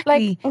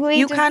 Like, we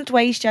you just- can't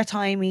waste your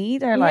time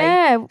either. Like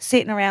Yeah.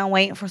 sitting around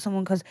waiting for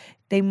someone because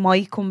they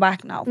might come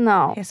back now.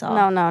 No, Piss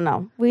off.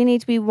 no. We need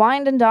to be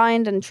wined and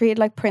dined and treated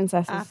like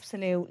princesses.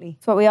 Absolutely.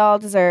 It's what we all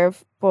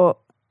deserve. But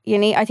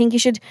I think you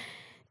should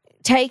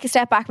take a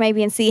step back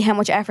maybe and see how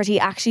much effort he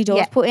actually does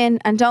Yeah. put in,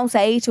 and don't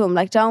say to him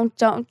like, don't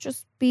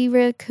just be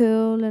real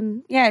cool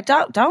and Yeah,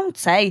 don't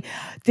say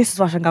this is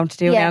what I'm going to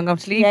do Yeah. now. I'm going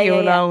to leave Yeah, you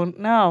yeah, yeah. alone.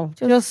 No,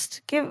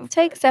 just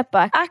take a step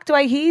back. act the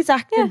way he's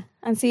acting. Yeah,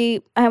 and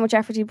see how much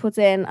effort he puts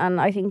in,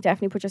 and I think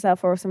definitely put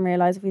yourself first and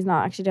realise if he's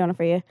not actually doing it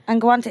for you. And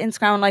go on to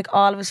Instagram and like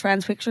all of his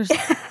friends' pictures.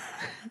 Isn't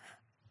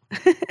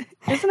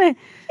it?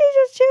 He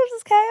just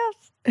chooses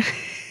chaos.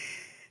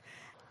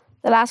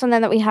 The last one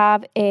then that we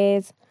have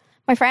is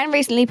my friend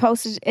recently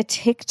posted a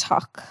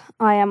TikTok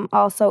I am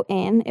also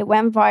in. It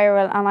went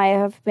viral and I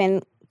have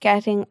been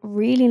getting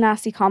really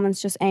nasty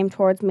comments just aimed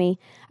towards me.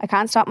 I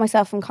can't stop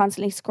myself from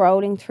constantly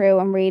scrolling through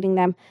and reading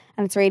them,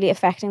 and it's really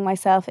affecting my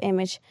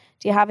self-image.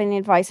 Do you have any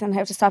advice on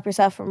how to stop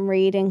yourself from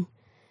reading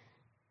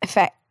 /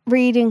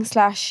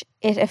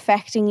 it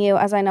affecting you,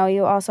 as I know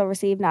you also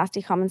receive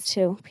nasty comments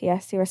too.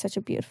 P.S. You are such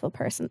a beautiful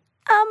person.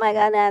 Oh my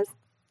goodness.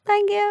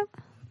 Thank you.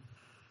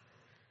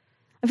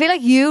 I feel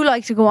like you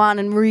like to go on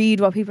and read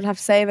what people have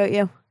to say about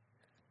you.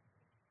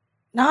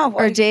 No,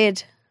 Or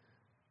did.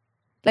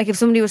 Like if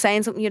somebody was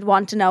saying something, you'd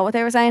want to know what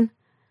they were saying.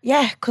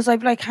 yeah, because I'd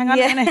be like, hang on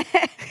a minute.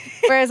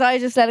 Whereas I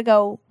just let it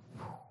go.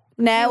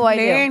 Now I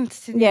do. Learned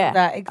to do Yeah.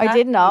 that. I Exactly.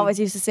 didn't always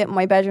used to sit on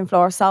my bedroom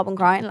floor sobbing,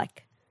 crying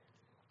like.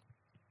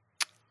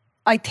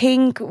 I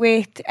think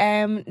with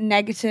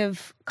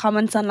negative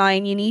comments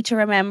online, you need to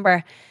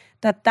remember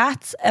that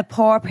that's a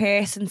poor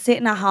person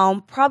sitting at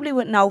home, probably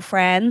with no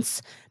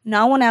friends,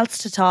 no one else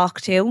to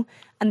talk to,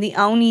 and the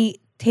only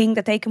thing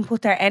that they can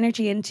put their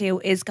energy into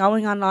is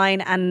going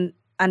online and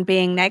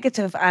being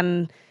negative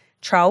and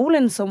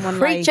trolling someone.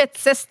 Preach like, it,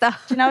 sister.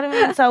 do you know what I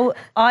mean? So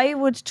I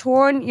would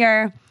turn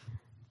your,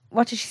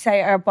 what did she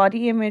say, our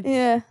body image,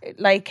 Yeah.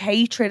 like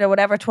hatred or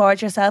whatever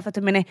towards yourself at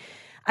the minute,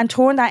 and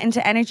turn that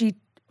into energy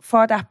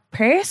for that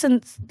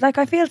person. Like,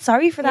 I feel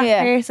sorry for that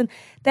Yeah. person.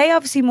 They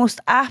obviously must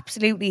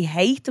absolutely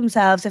hate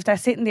themselves if they're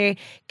sitting there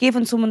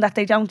giving someone that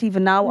they don't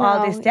even know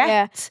all this debt.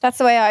 Yeah, that's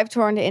the way I've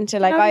turned it into.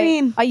 Like know what I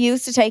mean? I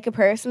used to take it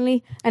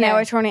personally, and now Yeah.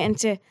 I turn it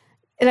into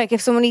like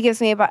if somebody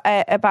gives me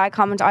a bad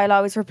comment, I'll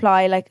always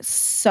reply like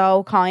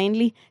so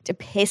kindly to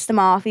piss them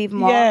off even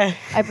more. Yeah.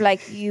 I'd be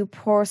like, "You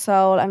poor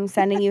soul, I'm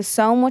sending you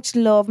so much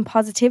love and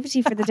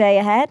positivity for the day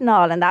ahead and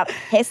all," and that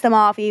pissed them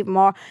off even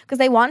more because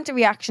they want a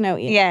reaction out of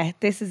you. Yeah,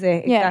 this is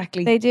it. Yeah,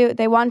 Exactly. they do.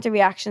 They want a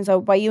reaction. So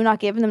by you not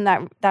giving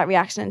them that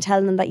reaction and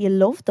telling them that you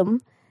love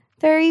them,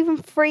 they're even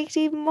freaked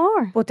even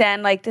more. But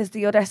then, like, there's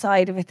the other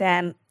side of it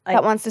then. Like,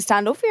 That wants to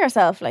stand up for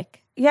yourself, like.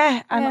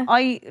 yeah, and Yeah.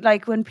 I,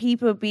 like, when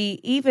people be,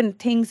 even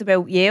things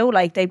about you,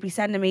 like, they'd be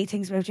sending me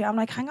things about you, I'm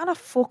like, hang on a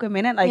fucking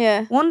minute. Like,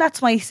 Yeah. one,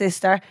 that's my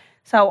sister,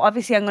 so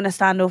obviously I'm going to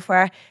stand up for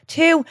her.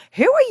 Two,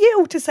 who are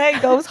you to say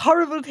those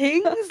horrible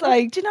things?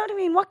 Like, do you know what I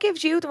mean? What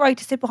gives you the right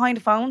to sit behind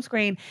a phone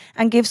screen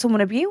and give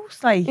someone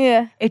abuse? Like,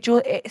 Yeah.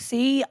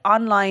 see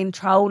online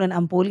trolling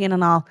and bullying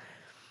and all,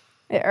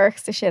 It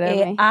irks the shit out of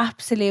it me.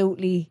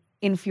 absolutely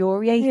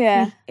infuriates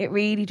Yeah. me. It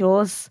really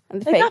does.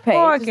 And the Like, fake that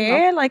poor pages and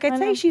girl, all. like, I'd I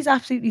say know. she's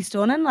absolutely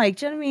stunning. Like,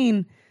 do you know what I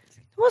mean?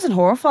 It wasn't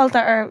her fault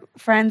that her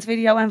friend's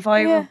video went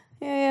viral.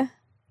 Yeah.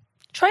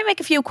 Try and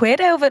make a few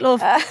quid out of it,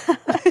 love.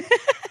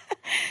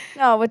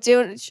 No, but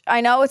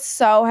I know it's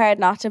so hard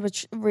not to,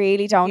 but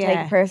really don't take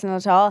Yeah. it personal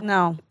at all.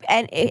 No.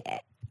 And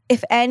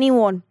if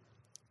anyone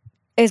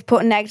is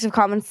putting negative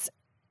comments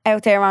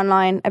out there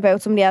online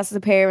about somebody else's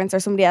appearance or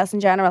somebody else in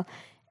general,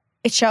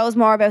 it shows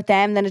more about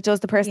them than it does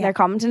the person Yeah. they're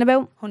commenting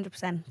about.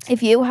 100%.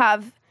 If you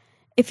have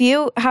if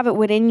you have it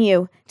within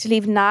you to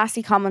leave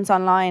nasty comments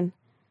online,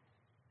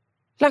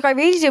 like I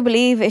really do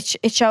believe it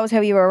shows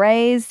how you were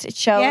raised. It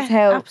shows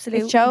how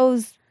absolutely. it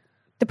shows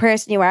the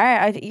person you are.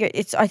 I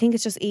think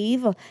it's just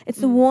evil. It's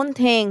the one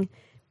thing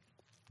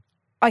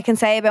I can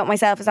say about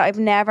myself is that I've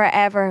never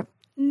ever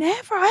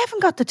I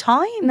haven't got the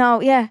time.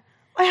 I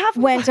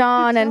haven't went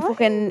got on the and time.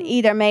 fucking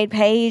either made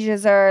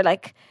pages or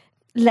like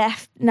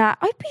left. I'd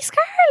be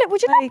Scarlet.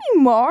 Would you not be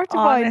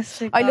mortified? honest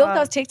to I love God.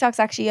 those TikToks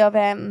actually of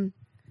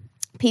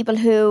people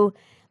who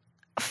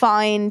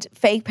find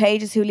fake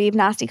pages who leave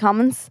nasty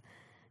comments.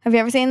 Have you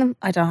ever seen them?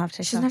 I don't have She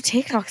doesn't TikTok. have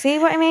TikTok. See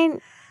what I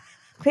mean?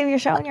 Queen, you're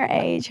showing your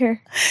age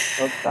here.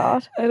 Oh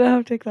God. I don't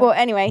have TikTok. Well,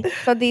 anyway,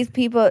 so these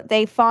people,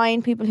 they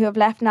find people who have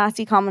left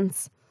nasty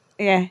comments.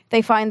 Yeah.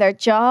 They find their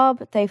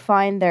job. They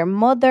find their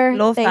mother.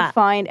 Love they that.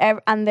 find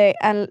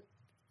and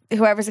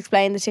whoever's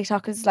explained the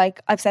TikTok is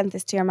like, I've sent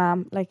this to your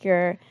mom. Like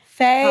you're.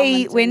 Faye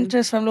commenting.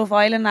 Winters from Love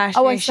Island last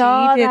year. Oh, I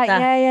saw she did that.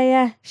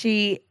 Yeah.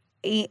 She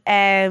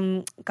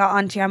got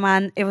onto your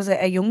man. It was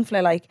a young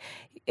fella, like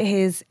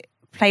his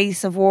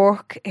place of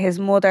work. His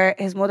mother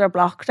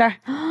blocked her.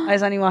 I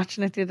was only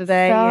watching it the other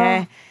day. So,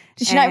 Yeah.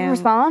 Did she not even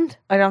respond?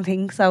 I don't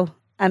think so.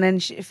 And then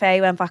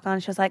Faye went back on.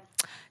 She was like,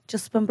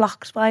 just been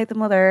blocked by the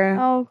mother.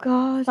 Oh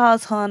God.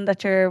 False hun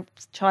that your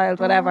child,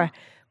 whatever.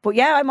 But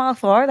yeah, I'm all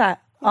for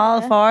that.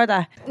 All for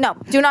that. No,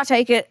 do not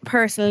take it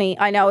personally.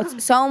 I know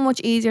it's so much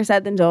easier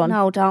said than done.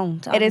 No,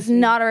 don't. It is honestly.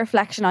 not a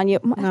reflection on you.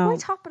 Am No. I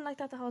topping like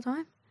that the whole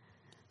time?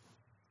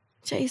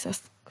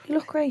 Jesus. You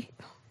look great.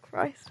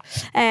 Christ.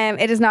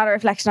 It is not a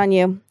reflection on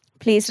you.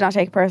 Please do not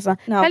take it personal.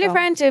 No, Tell your don't.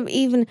 friend to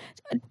even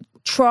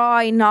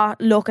try not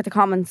look at the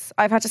comments.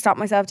 I've had to stop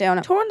myself doing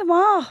it. Turn them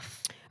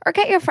off. Or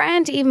get your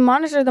friend to even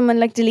monitor them and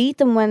like delete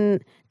them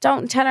when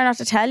don't tell her not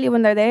to tell you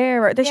when they're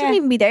there. Or they shouldn't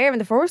even be there in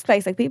the first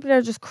place. Like people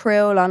are just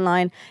cruel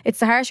online. It's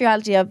the harsh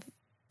reality of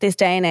this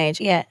day and age.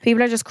 Yeah.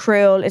 People are just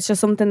cruel. It's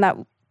just something that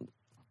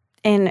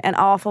in an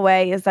awful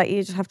way is that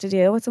you just have to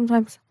deal with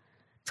sometimes.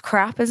 It's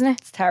crap, isn't it?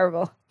 It's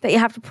terrible. That you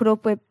have to put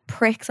up with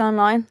pricks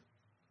online.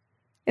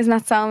 Isn't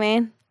that so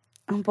mean?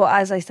 But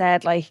as I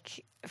said,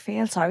 like, I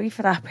feel sorry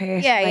for that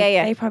person. Yeah, Like,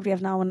 yeah. They probably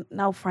have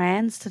no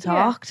friends to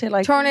talk to.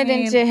 Like, Turn I it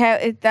mean, into how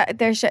that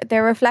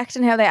they're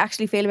reflecting how they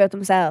actually feel about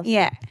themselves.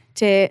 Yeah.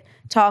 To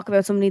talk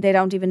about somebody they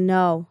don't even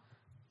know.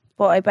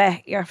 But I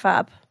bet you're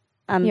fab.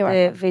 And You are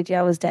the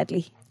video was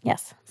deadly.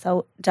 Yes.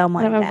 So don't It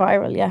mind went them.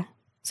 viral, yeah.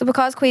 So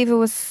because Quiva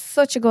was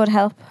such a good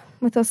help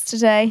with us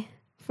today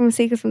from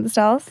Secrets from the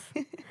Stalls,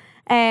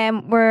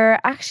 we're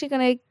actually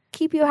going to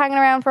keep you hanging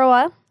around for a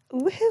while.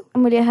 Woohoo.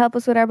 And will you help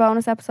us with our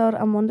bonus episode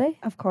on Monday?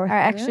 Of course. Our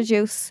I extra will.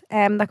 juice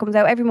that comes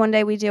out every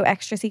Monday. We do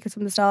extra Secrets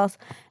from the Stalls.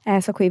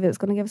 So Quiva is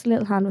going to give us a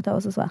little hand with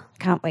those as well.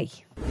 Can't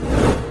wait.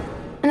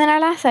 And then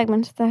our last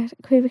segment that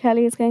Quiva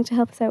Kelly is going to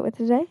help us out with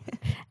today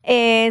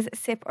is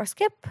Sip or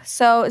Skip.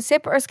 So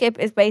Sip or Skip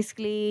is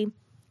basically,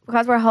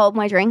 because we're Hold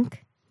My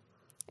Drink,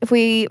 if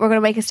we're going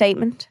to make a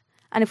statement,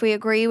 and if we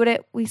agree with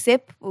it, we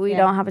sip. We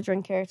don't have a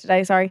drink here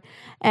today, sorry.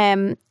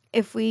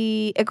 If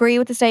we agree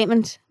with the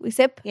statement, we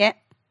sip. Yeah.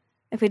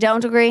 If we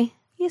don't agree,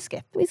 You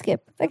skip. we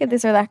skip. It's like a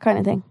this or that kind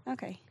of thing.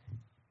 Okay.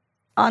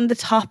 On the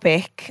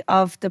topic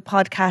of the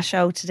podcast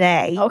show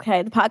today,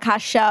 Okay, the podcast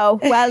show.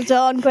 Well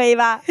done,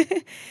 Quiva.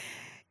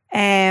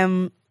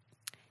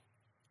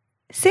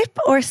 sip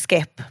or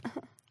skip?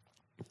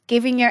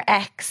 Giving your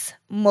ex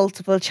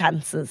multiple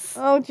chances.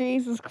 Oh,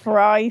 Jesus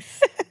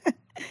Christ.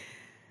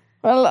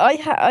 Well, I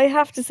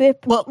have to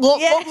sip.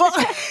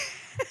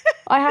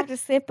 I have to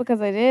sip because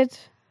I did.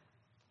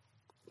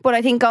 But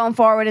I think going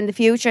forward in the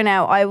future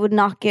now, I would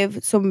not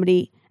give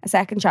somebody a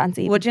second chance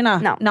even. Would you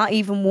not? No. Not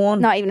even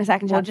one? Not even a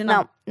second chance. Would you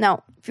not?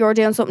 No. If you're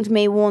doing something to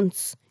me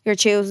once, you're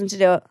choosing to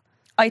do it.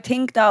 I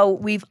think though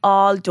we've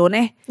all done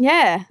it.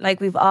 Yeah.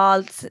 Like we've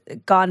all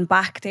gone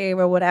back there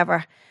or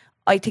whatever.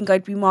 I think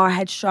I'd be more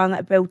headstrong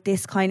about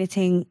this kind of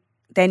thing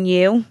than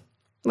you.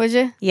 Would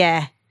you?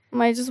 Yeah.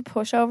 Am I just a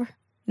pushover?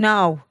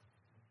 No.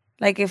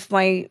 Like if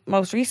my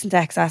most recent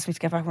ex asked me to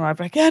get back with her, I'd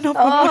be like, yeah, no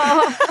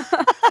problem.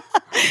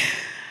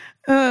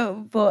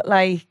 Oh. But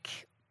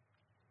like,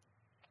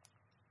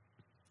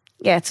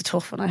 yeah, it's a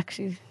tough one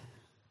actually.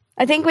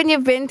 I think when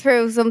you've been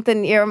through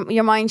something,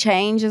 your mind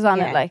changes on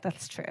it. Like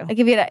that's true. Like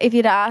if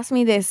you'd asked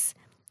me this,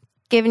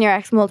 giving your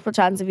ex multiple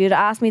chances, if you'd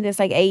asked me this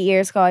like 8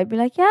 years ago, I'd be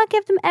like, yeah,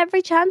 give them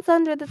every chance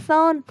under the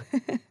sun.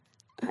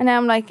 And now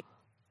I'm like,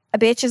 a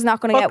bitch is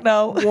not going to Fuck get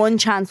no. one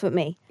chance with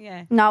me.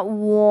 Yeah. Not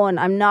one.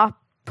 I'm not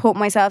putting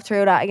myself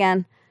through that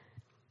again.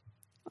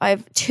 I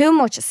have too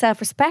much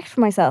self-respect for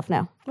myself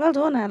now. Well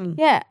done, Ellen.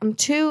 Yeah, I'm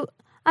too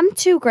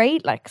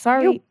great. Like,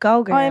 sorry. You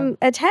go, girl. I'm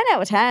a 10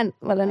 out of 10.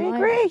 Well, a 9 out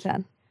agree. of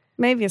 10.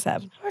 Maybe a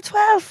 7. We're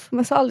 12. I'm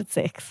a solid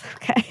 6.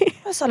 Okay.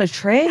 That's solid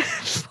 3.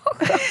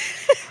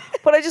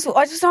 But I just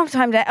don't have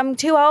time to. I'm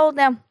too old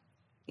now.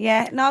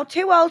 Yeah, no,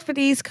 too old for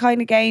these kind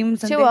of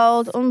games. and Too this-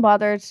 old,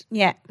 unbothered.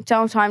 Yeah,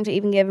 Don't have time to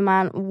even give a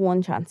man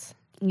one chance.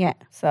 yeah.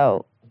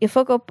 So you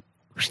fuck up,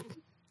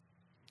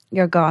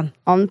 You're gone.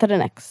 on to the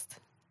next.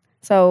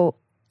 So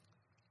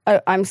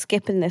I'm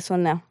skipping this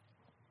one now.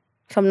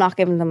 So I'm not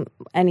giving them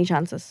any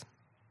chances.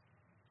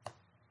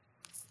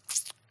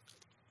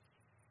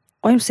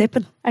 I'm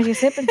sipping. Are you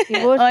sipping?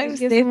 You would. I'm You'd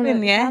give someone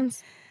sipping, a yeah.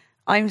 chance.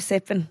 I'm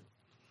sipping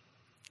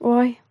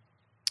Why?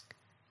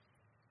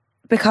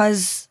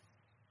 because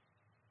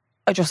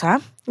I just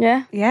am.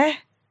 Yeah. Yeah.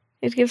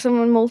 You'd give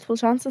someone multiple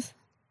chances.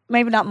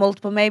 Maybe not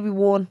multiple, maybe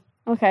one.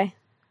 Okay.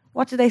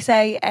 What do they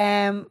say?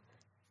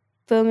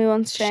 Fool me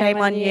once, Shame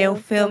on you.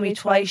 Fool me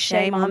twice,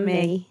 shame on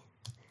me.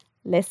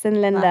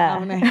 Listen,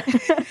 Linda.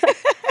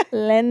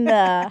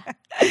 Linda.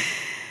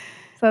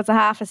 So it's a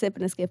half a sip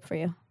and a skip for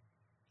you.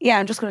 Yeah,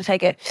 I'm just going to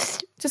take it.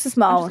 Just a I'm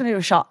small just one. going to do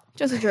a shot.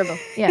 Just a dribble.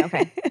 Yeah,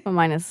 okay. Well,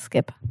 mine is a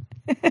skip.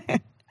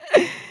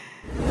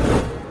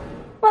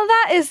 Well,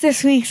 that is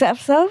this week's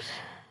episode.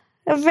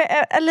 A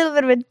little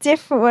bit of a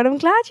different one. I'm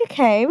glad you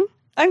came.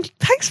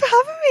 Thanks for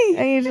having me.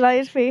 Are you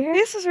delighted to be here?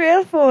 This was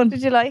real fun.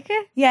 Did you like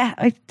it? Yeah,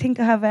 I think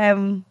I have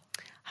a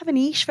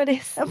niche for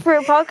this. For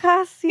a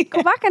podcast? You can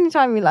come back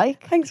anytime you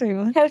like. Thanks very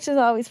much. Couch is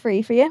always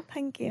free for you.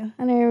 Thank you.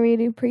 And I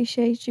really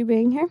appreciate you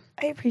being here.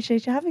 I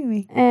appreciate you having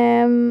me.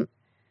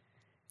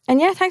 And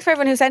yeah, thanks for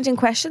everyone who sent in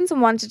questions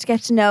and wanted to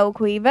get to know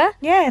Caoimhe.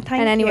 Yeah, thank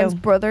And anyone's you.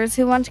 brothers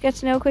who want to get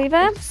to know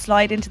Caoimhe.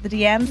 Slide into the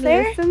DMs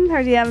there. Listen,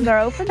 her DMs are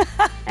open.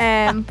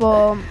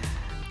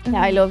 But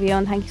yeah, I love you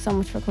and thank you so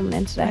much for coming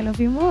in today. I love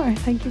you more.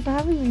 Thank you for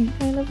having me.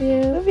 I love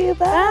you. Love you.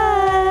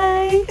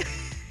 Bye.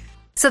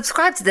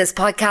 Subscribe to this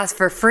podcast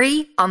for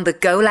free on the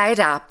Go Loud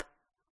app.